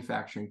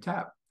manufacturing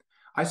tab.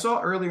 I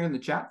saw earlier in the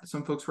chat that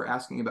some folks were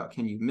asking about,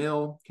 can you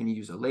mill? Can you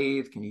use a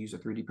lathe? Can you use a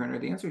 3D printer?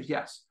 The answer is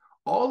yes.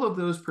 All of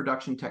those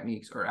production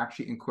techniques are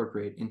actually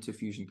incorporated into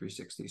Fusion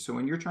 360. So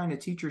when you're trying to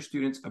teach your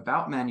students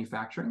about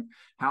manufacturing,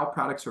 how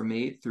products are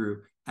made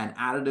through an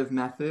additive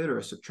method or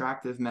a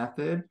subtractive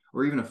method,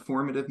 or even a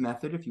formative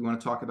method, if you want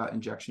to talk about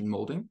injection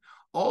molding,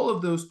 all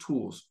of those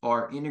tools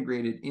are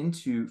integrated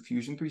into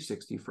Fusion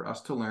 360 for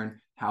us to learn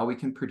how we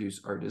can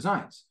produce our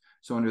designs.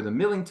 So under the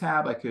milling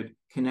tab, I could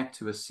connect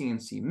to a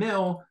CNC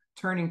mill.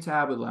 Turning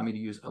tab would allow me to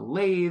use a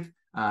lathe.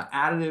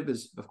 Additive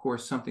is, of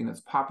course, something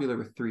that's popular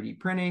with 3D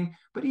printing,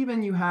 but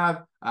even you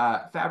have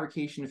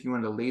fabrication if you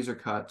wanted to laser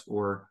cut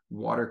or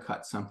water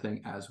cut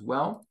something as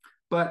well.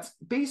 But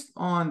based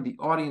on the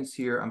audience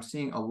here, I'm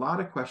seeing a lot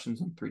of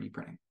questions on 3D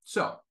printing.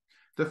 So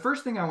the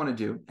first thing I want to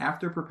do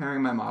after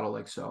preparing my model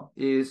like so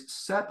is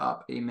set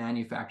up a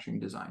manufacturing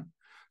design.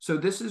 So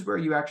this is where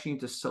you actually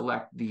need to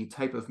select the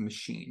type of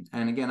machine.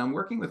 And again, I'm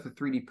working with a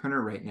 3D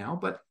printer right now,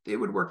 but it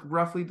would work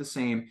roughly the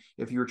same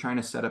if you were trying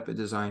to set up a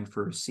design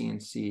for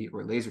CNC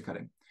or laser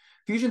cutting.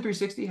 Fusion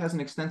 360 has an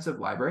extensive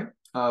library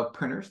of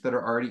printers that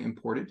are already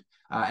imported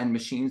and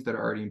machines that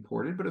are already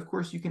imported, but of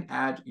course you can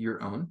add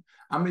your own.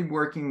 I'm going to be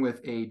working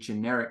with a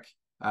generic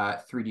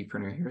 3D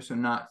printer here, so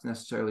not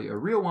necessarily a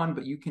real one,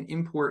 but you can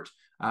import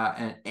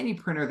any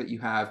printer that you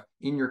have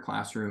in your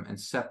classroom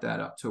and set that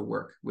up to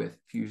work with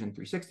Fusion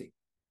 360.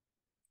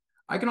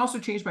 I can also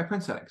change my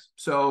print settings.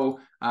 So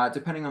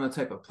depending on the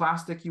type of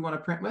plastic you want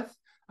to print with,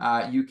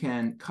 you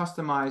can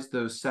customize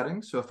those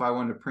settings. So if I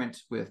want to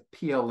print with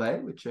PLA,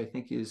 which I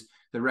think is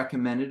the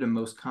recommended and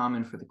most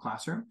common for the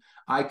classroom,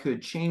 I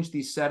could change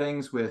these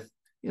settings with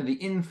the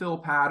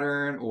infill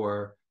pattern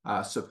or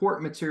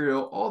support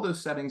material, all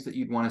those settings that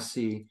you'd want to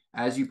see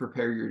as you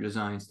prepare your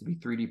designs to be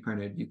 3D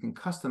printed. You can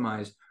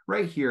customize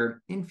right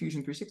here in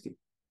Fusion 360.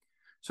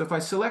 So if I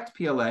select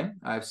PLA,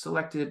 I've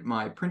selected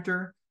my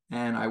printer,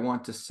 and I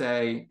want to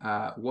say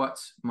what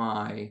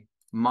my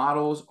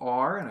models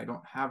are, and I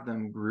don't have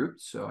them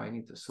grouped, so I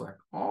need to select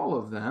all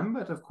of them,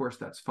 but of course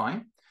that's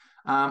fine.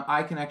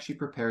 I can actually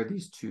prepare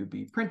these to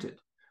be printed.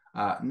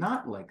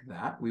 Not like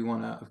that. We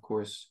want to, of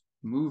course,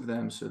 move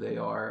them so they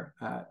are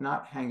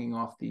not hanging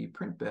off the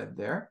print bed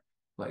there,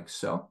 like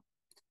so.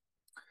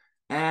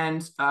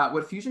 And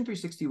what Fusion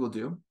 360 will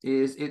do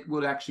is it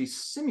will actually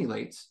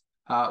simulate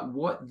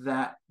what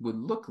that would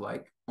look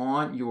like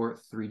on your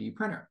 3D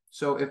printer.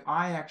 So if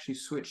I actually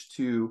switch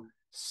to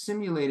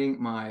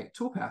simulating my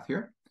toolpath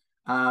here,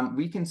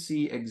 we can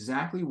see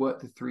exactly what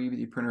the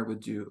 3D printer would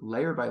do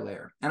layer by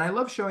layer. And I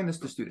love showing this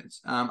to students.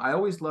 I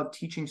always love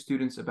teaching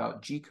students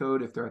about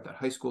G-code if they're at that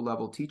high school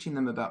level, teaching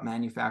them about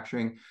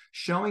manufacturing,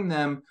 showing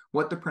them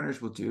what the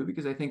printers will do,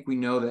 because I think we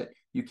know that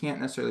you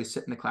can't necessarily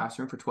sit in the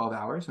classroom for 12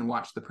 hours and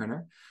watch the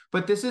printer.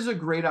 But this is a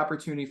great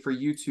opportunity for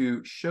you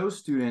to show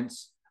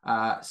students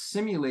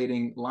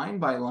simulating line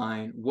by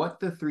line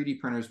what the 3D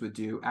printers would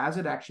do as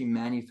it actually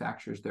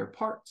manufactures their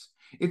parts.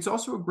 It's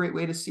also a great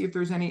way to see if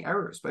there's any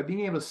errors. By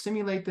being able to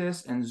simulate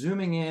this and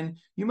zooming in,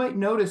 you might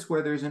notice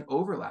where there's an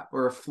overlap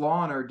or a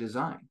flaw in our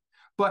design.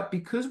 But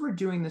because we're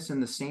doing this in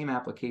the same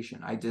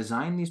application, I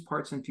designed these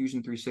parts in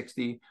Fusion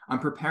 360, I'm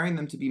preparing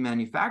them to be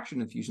manufactured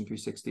in Fusion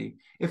 360.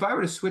 If I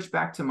were to switch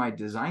back to my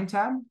design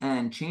tab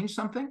and change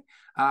something,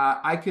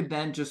 I could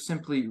then just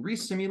simply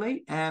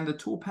resimulate, and the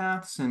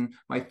toolpaths and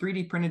my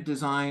 3D printed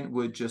design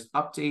would just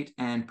update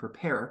and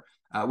prepare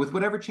with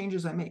whatever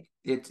changes I make.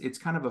 It's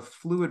kind of a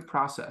fluid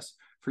process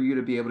for you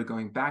to be able to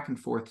going back and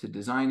forth to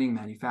designing,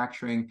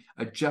 manufacturing,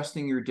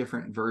 adjusting your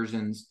different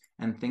versions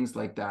and things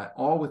like that,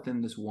 all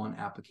within this one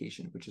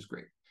application, which is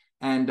great.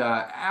 And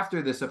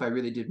after this, if I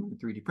really did want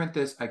to 3D print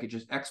this, I could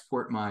just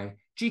export my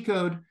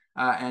G-code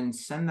and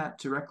send that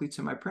directly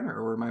to my printer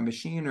or my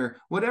machine or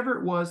whatever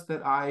it was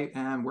that I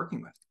am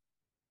working with.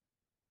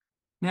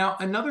 Now,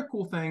 another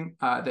cool thing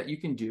that you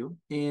can do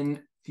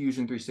in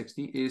Fusion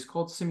 360 is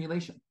called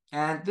simulation.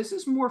 And this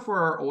is more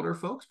for our older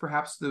folks,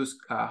 perhaps those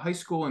high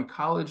school and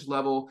college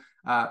level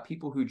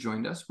people who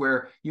joined us,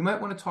 where you might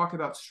want to talk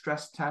about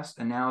stress test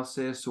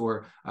analysis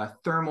or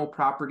thermal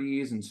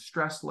properties and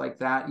stress like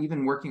that,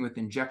 even working with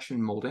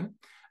injection molding.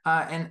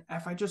 And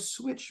if I just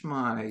switch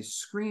my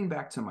screen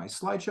back to my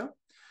slideshow,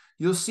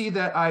 you'll see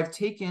that I've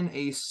taken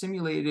a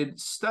simulated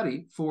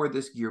study for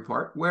this gear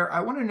part where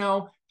I want to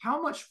know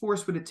how much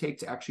force would it take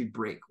to actually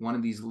break one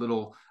of these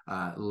little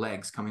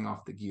legs coming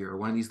off the gear, or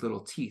one of these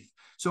little teeth.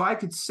 So I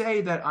could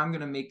say that I'm going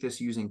to make this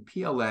using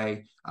PLA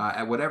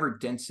at whatever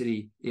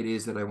density it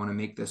is that I want to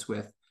make this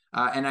with,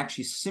 and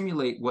actually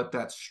simulate what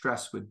that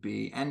stress would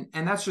be. And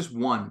that's just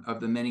one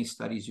of the many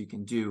studies you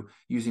can do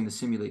using the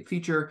simulate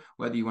feature,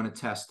 whether you want to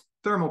test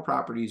thermal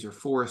properties or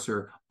force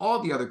or all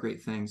the other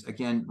great things,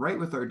 again, right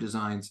with our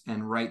designs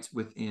and right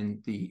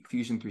within the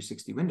Fusion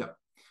 360 window.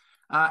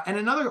 And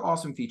another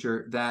awesome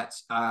feature that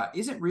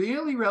isn't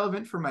really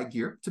relevant for my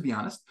gear, to be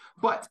honest,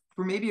 but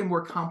for maybe a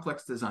more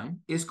complex design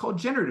is called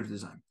generative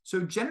design. So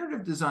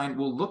generative design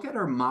will look at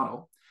our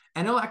model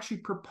and it'll actually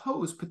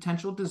propose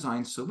potential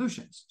design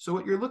solutions. So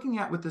what you're looking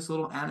at with this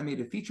little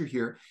animated feature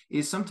here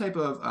is some type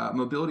of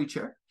mobility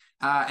chair.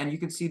 And you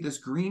can see this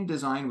green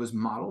design was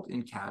modeled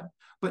in CAD,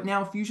 but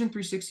now Fusion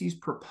 360 is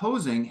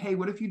proposing, hey,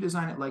 what if you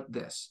design it like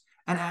this?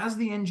 And as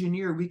the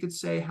engineer, we could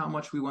say how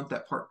much we want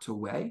that part to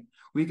weigh.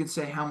 We could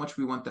say how much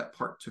we want that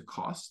part to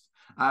cost.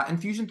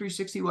 And Fusion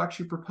 360 will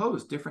actually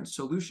propose different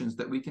solutions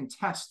that we can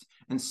test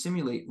and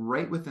simulate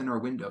right within our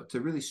window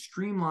to really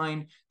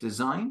streamline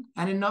design.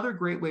 And another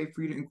great way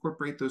for you to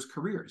incorporate those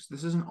careers.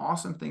 This is an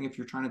awesome thing if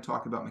you're trying to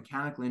talk about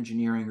mechanical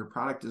engineering or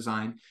product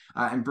design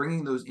and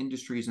bringing those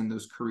industries and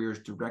those careers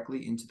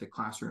directly into the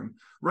classroom,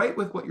 right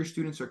with what your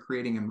students are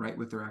creating and right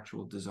with their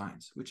actual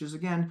designs, which is,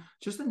 again,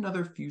 just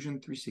another Fusion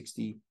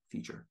 360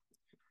 feature.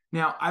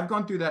 Now, I've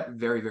gone through that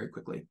very, very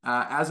quickly.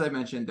 As I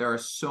mentioned, there are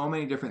so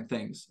many different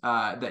things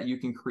that you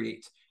can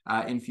create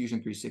in Fusion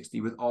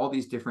 360 with all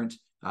these different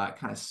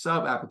kind of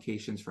sub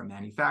applications from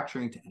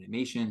manufacturing to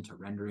animation to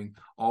rendering,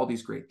 all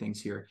these great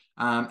things here.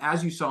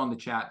 As you saw in the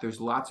chat,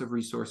 there's lots of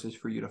resources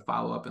for you to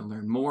follow up and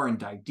learn more and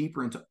dive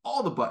deeper into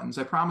all the buttons.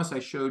 I promise I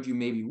showed you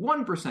maybe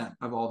 1%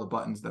 of all the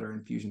buttons that are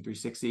in Fusion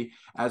 360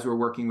 as we're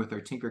working with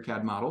our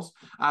Tinkercad models.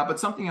 But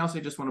something else I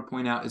just want to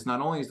point out is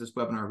not only is this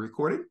webinar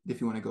recorded,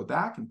 if you want to go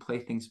back and play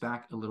things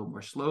back a little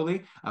more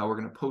slowly, we're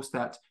going to post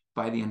that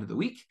by the end of the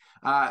week.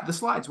 The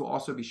slides will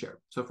also be shared.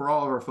 So for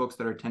all of our folks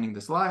that are attending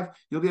this live,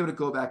 you'll be able to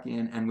go back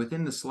in, and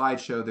within the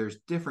slideshow,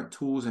 there's different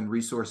tools and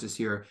resources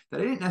here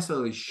that I didn't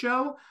necessarily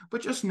show,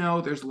 but just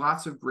know there's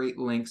lots of great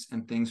links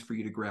and things for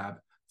you to grab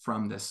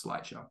from this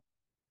slideshow.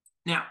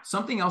 Now,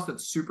 something else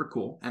that's super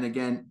cool, and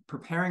again,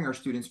 preparing our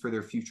students for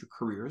their future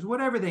careers,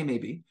 whatever they may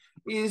be,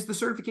 is the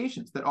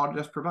certifications that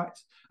Autodesk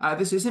provides.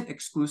 This isn't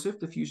exclusive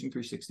to Fusion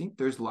 360.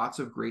 There's lots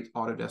of great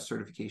Autodesk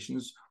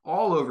certifications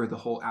all over the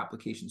whole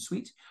application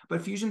suite,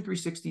 but Fusion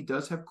 360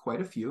 does have quite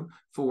a few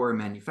for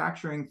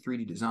manufacturing,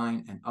 3D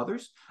design, and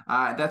others.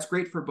 That's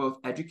great for both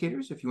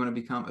educators, if you want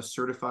to become a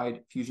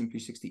certified Fusion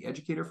 360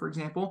 educator, for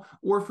example,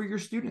 or for your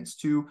students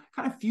to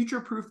kind of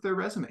future-proof their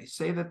resume,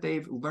 say that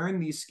they've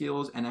learned these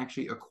skills and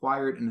actually acquired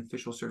an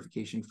official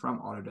certification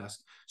from Autodesk.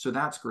 So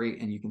that's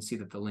great, and you can see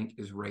that the link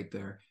is right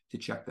there to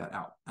check that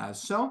out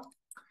as so.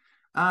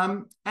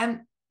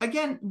 And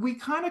again, we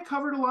kind of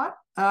covered a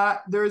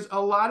lot. There's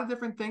a lot of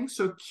different things,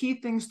 so key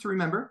things to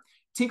remember.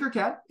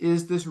 Tinkercad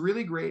is this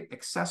really great,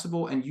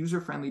 accessible, and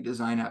user-friendly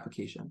design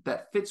application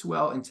that fits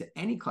well into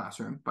any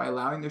classroom by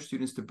allowing their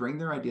students to bring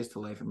their ideas to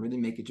life and really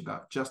make it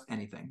about just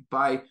anything.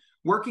 By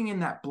working in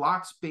that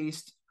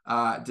blocks-based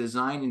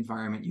design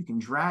environment, you can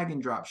drag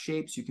and drop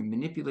shapes, you can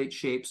manipulate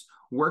shapes,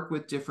 work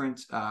with different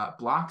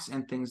blocks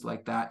and things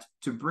like that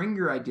to bring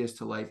your ideas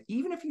to life,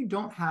 even if you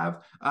don't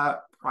have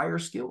prior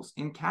skills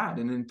in CAD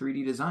and in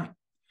 3D design.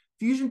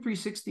 Fusion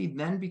 360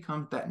 then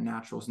becomes that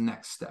natural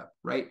next step,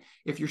 right?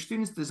 If your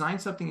students design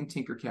something in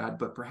Tinkercad,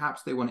 but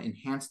perhaps they want to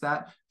enhance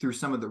that through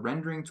some of the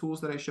rendering tools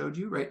that I showed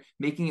you, right?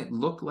 Making it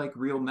look like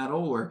real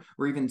metal, or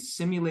even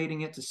simulating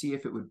it to see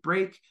if it would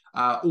break,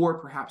 or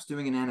perhaps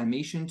doing an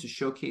animation to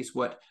showcase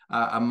what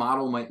a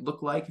model might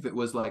look like if it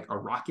was like a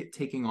rocket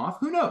taking off.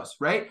 Who knows,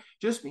 right?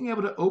 Just being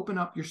able to open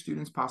up your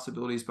students'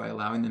 possibilities by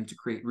allowing them to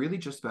create really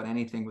just about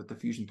anything with the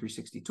Fusion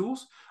 360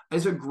 tools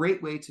is a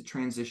great way to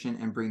transition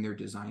and bring their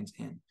designs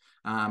in.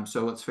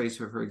 So let's face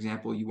it, for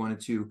example, you wanted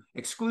to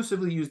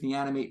exclusively use the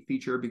animate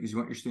feature because you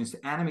want your students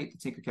to animate the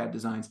Tinkercad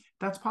designs.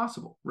 That's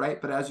possible,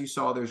 right? But as you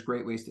saw, there's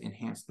great ways to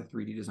enhance the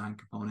 3D design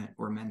component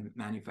or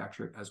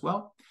manufacture it as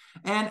well.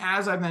 And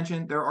as I've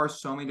mentioned, there are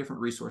so many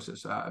different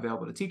resources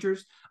available to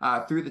teachers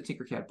through the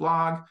Tinkercad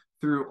blog,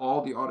 through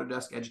all the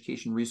Autodesk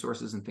education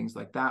resources and things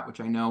like that, which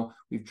I know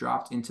we've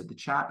dropped into the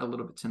chat a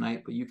little bit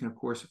tonight, but you can, of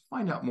course,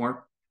 find out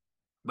more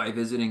by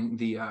visiting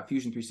the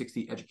Fusion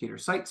 360 educator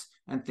sites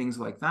and things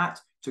like that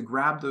to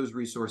grab those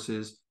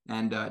resources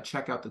and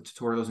check out the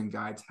tutorials and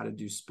guides how to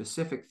do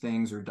specific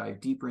things or dive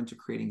deeper into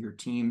creating your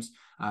teams.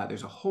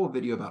 There's a whole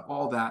video about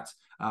all that,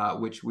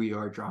 which we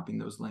are dropping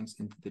those links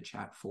into the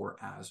chat for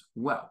as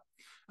well.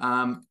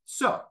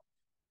 So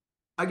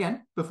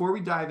again, before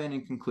we dive in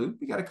and conclude,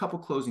 we got a couple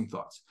closing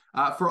thoughts.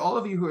 For all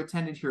of you who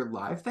attended here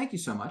live, thank you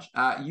so much.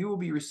 You will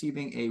be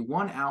receiving a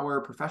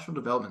 1-hour professional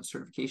development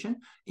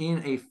certification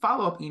in a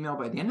follow-up email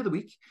by the end of the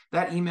week.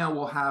 That email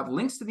will have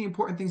links to the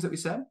important things that we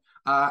said,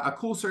 a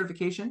cool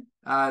certification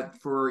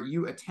for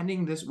you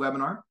attending this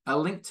webinar, a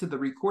link to the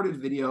recorded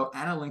video,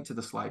 and a link to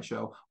the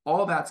slideshow.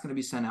 All that's going to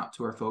be sent out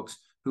to our folks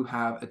who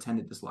have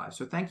attended this live.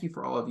 So thank you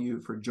for all of you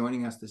for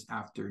joining us this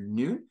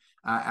afternoon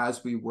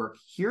as we work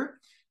here.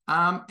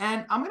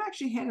 And I'm going to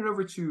actually hand it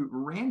over to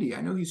Randy.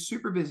 I know he's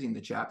super busy in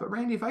the chat, but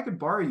Randy, if I could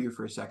borrow you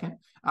for a second,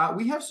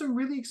 we have some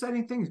really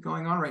exciting things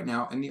going on right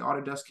now in the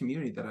Autodesk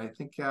community that I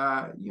think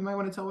you might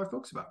want to tell our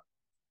folks about.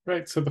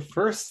 Right, so the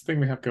first thing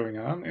we have going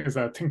on is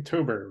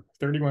Tinktober,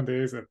 31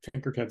 days of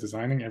Tinkercad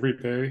designing every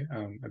day,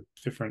 a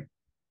different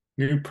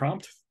new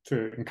prompt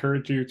to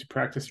encourage you to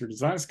practice your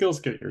design skills,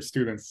 get your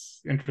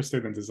students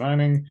interested in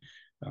designing.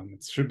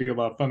 It should be a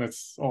lot of fun.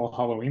 It's all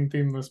Halloween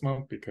themed this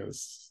month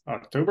because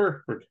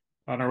October, we're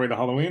on our way to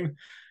Halloween,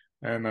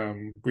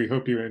 and we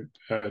hope you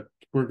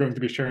we're going to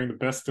be sharing the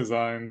best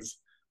designs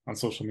on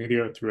social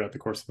media throughout the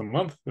course of the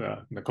month.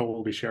 Nicole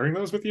will be sharing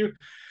those with you,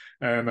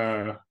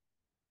 and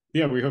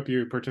yeah, we hope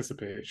you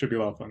participate. It should be a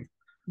lot of fun.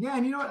 Yeah,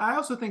 and you know what? I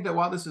also think that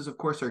while this is, of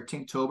course, our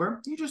Tinktober,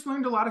 you just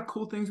learned a lot of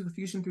cool things with the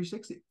Fusion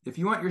 360. If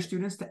you want your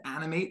students to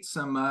animate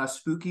some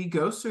spooky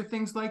ghosts or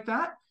things like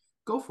that,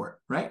 go for it,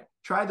 right?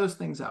 Try those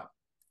things out.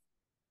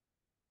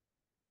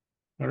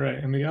 All right,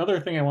 and the other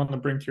thing I want to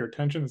bring to your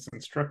attention is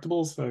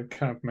Instructables. I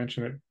kind of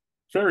mentioned it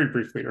very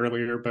briefly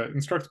earlier, but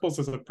Instructables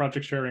is a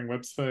project sharing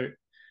website,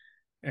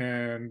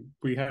 and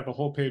we have a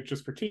whole page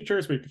just for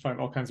teachers where you can find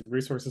all kinds of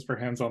resources for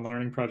hands-on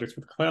learning projects for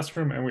the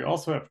classroom, and we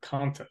also have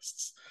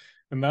contests.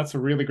 And that's a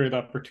really great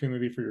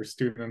opportunity for your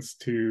students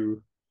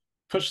to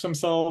push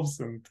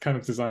themselves and kind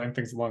of design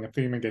things along a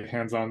theme and get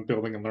hands-on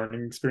building and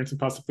learning experience and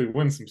possibly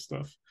win some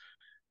stuff.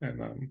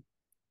 And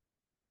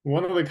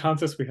one of the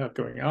contests we have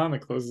going on, it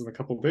closes in a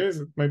couple of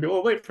days. It might be a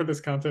little late for this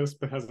contest,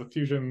 but has a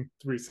Fusion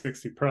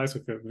 360 prize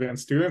with the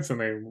advanced students,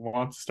 and they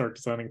want to start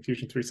designing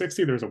Fusion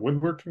 360. There's a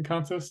woodworking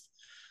contest,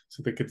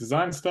 so they could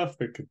design stuff.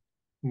 They could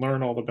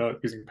learn all about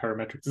using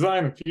parametric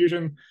design and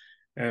Fusion,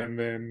 and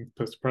then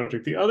post a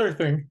project. The other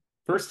thing,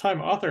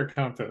 first-time author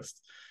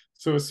contest.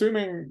 So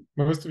assuming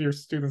most of your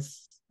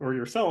students or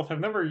yourself have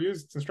never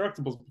used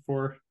Instructables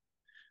before,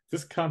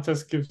 this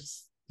contest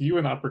gives you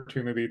an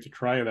opportunity to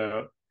try it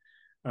out.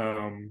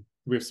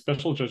 We have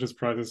special judges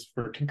prizes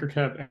for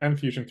Tinkercad and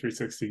Fusion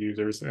 360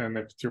 users, and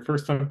if it's your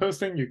first time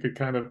posting, you could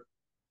kind of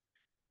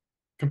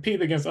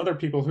compete against other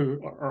people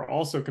who are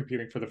also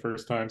competing for the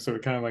first time. So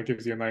it kind of like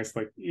gives you a nice,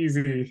 like,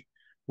 easy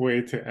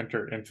way to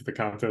enter into the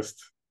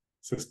contest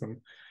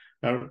system.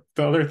 The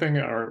other thing,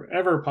 our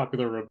ever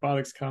popular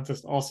robotics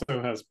contest also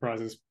has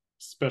prizes,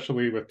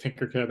 especially with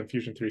Tinkercad and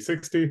Fusion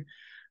 360.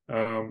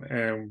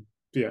 And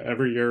yeah,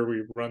 every year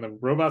we run a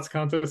robots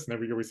contest, and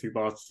every year we see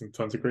lots and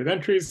tons of great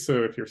entries.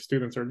 So if your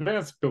students are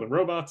advanced building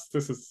robots,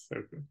 this is a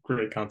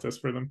great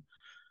contest for them.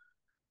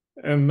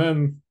 And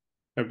then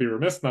I'd be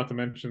remiss not to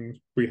mention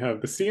we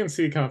have the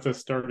CNC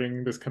contest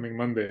starting this coming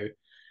Monday.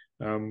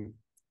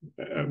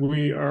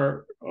 We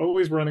are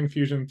always running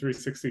Fusion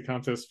 360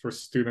 contests for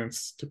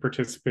students to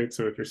participate.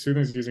 So if your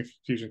students using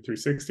Fusion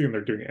 360 and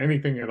they're doing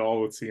anything at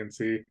all with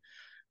CNC,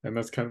 and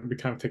that's we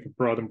kind of take a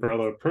broad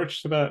umbrella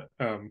approach to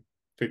that.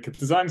 They could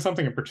design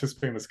something and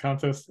participate in this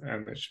contest,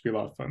 and it should be a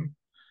lot of fun.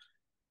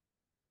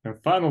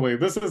 And finally,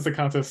 this is the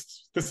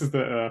contest. This is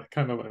the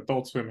kind of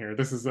adult swim here.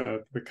 This is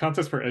the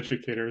contest for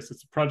educators.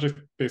 It's a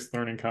project-based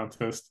learning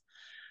contest.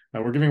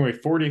 We're giving away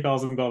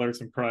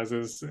 $40,000 in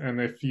prizes. And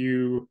if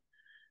you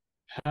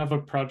have a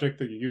project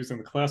that you use in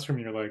the classroom,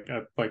 you're like,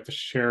 I'd like to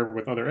share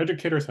with other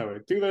educators how I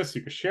do this,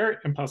 you could share it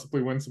and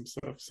possibly win some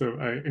stuff. So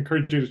I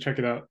encourage you to check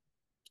it out,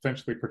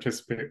 potentially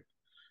participate.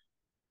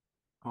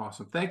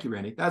 Awesome. Thank you,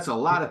 Randy. That's a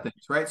lot of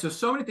things, right?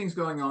 So many things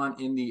going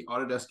on in the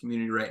Autodesk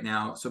community right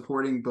now,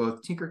 supporting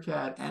both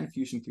Tinkercad and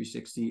Fusion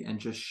 360 and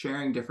just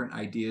sharing different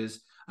ideas.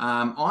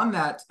 On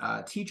that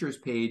teachers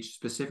page,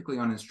 specifically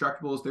on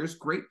Instructables, there's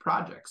great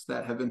projects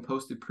that have been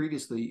posted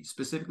previously,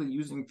 specifically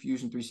using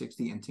Fusion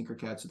 360 and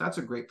Tinkercad. So that's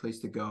a great place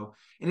to go,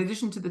 in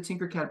addition to the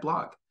Tinkercad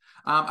blog.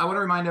 I want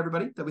to remind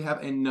everybody that we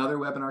have another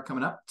webinar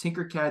coming up,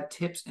 Tinkercad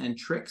Tips and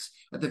Tricks.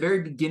 At the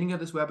very beginning of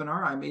this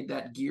webinar, I made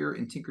that gear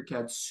in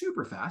Tinkercad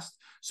super fast.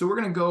 So we're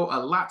going to go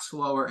a lot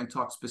slower and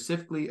talk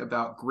specifically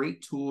about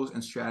great tools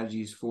and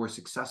strategies for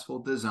successful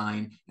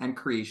design and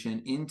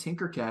creation in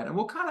Tinkercad. And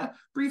we'll kind of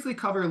briefly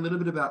cover a little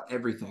bit about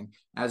everything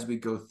as we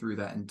go through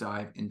that and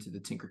dive into the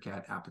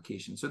Tinkercad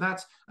application. So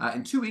that's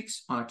in 2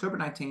 weeks on October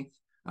 19th,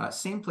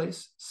 same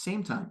place,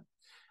 same time.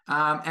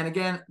 And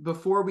again,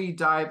 before we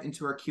dive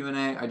into our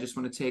Q&A, I just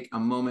want to take a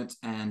moment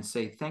and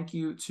say thank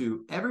you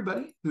to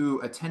everybody who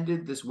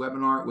attended this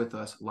webinar with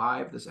us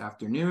live this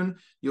afternoon.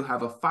 You'll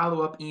have a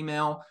follow-up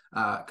email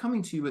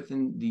coming to you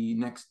within the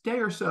next day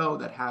or so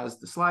that has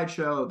the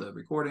slideshow, the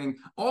recording,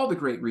 all the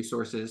great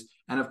resources.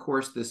 And of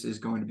course, this is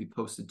going to be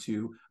posted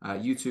to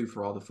YouTube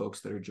for all the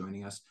folks that are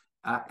joining us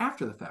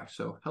after the fact.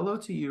 So hello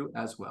to you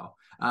as well.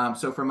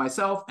 So for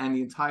myself and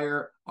the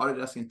entire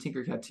Autodesk and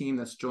Tinkercad team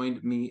that's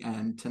joined me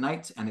and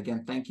tonight, and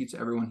again, thank you to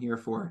everyone here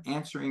for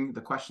answering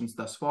the questions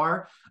thus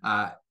far.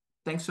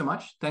 Thanks so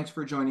much. Thanks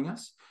for joining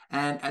us.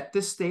 And at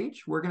this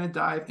stage, we're going to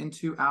dive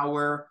into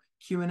our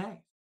Q&A.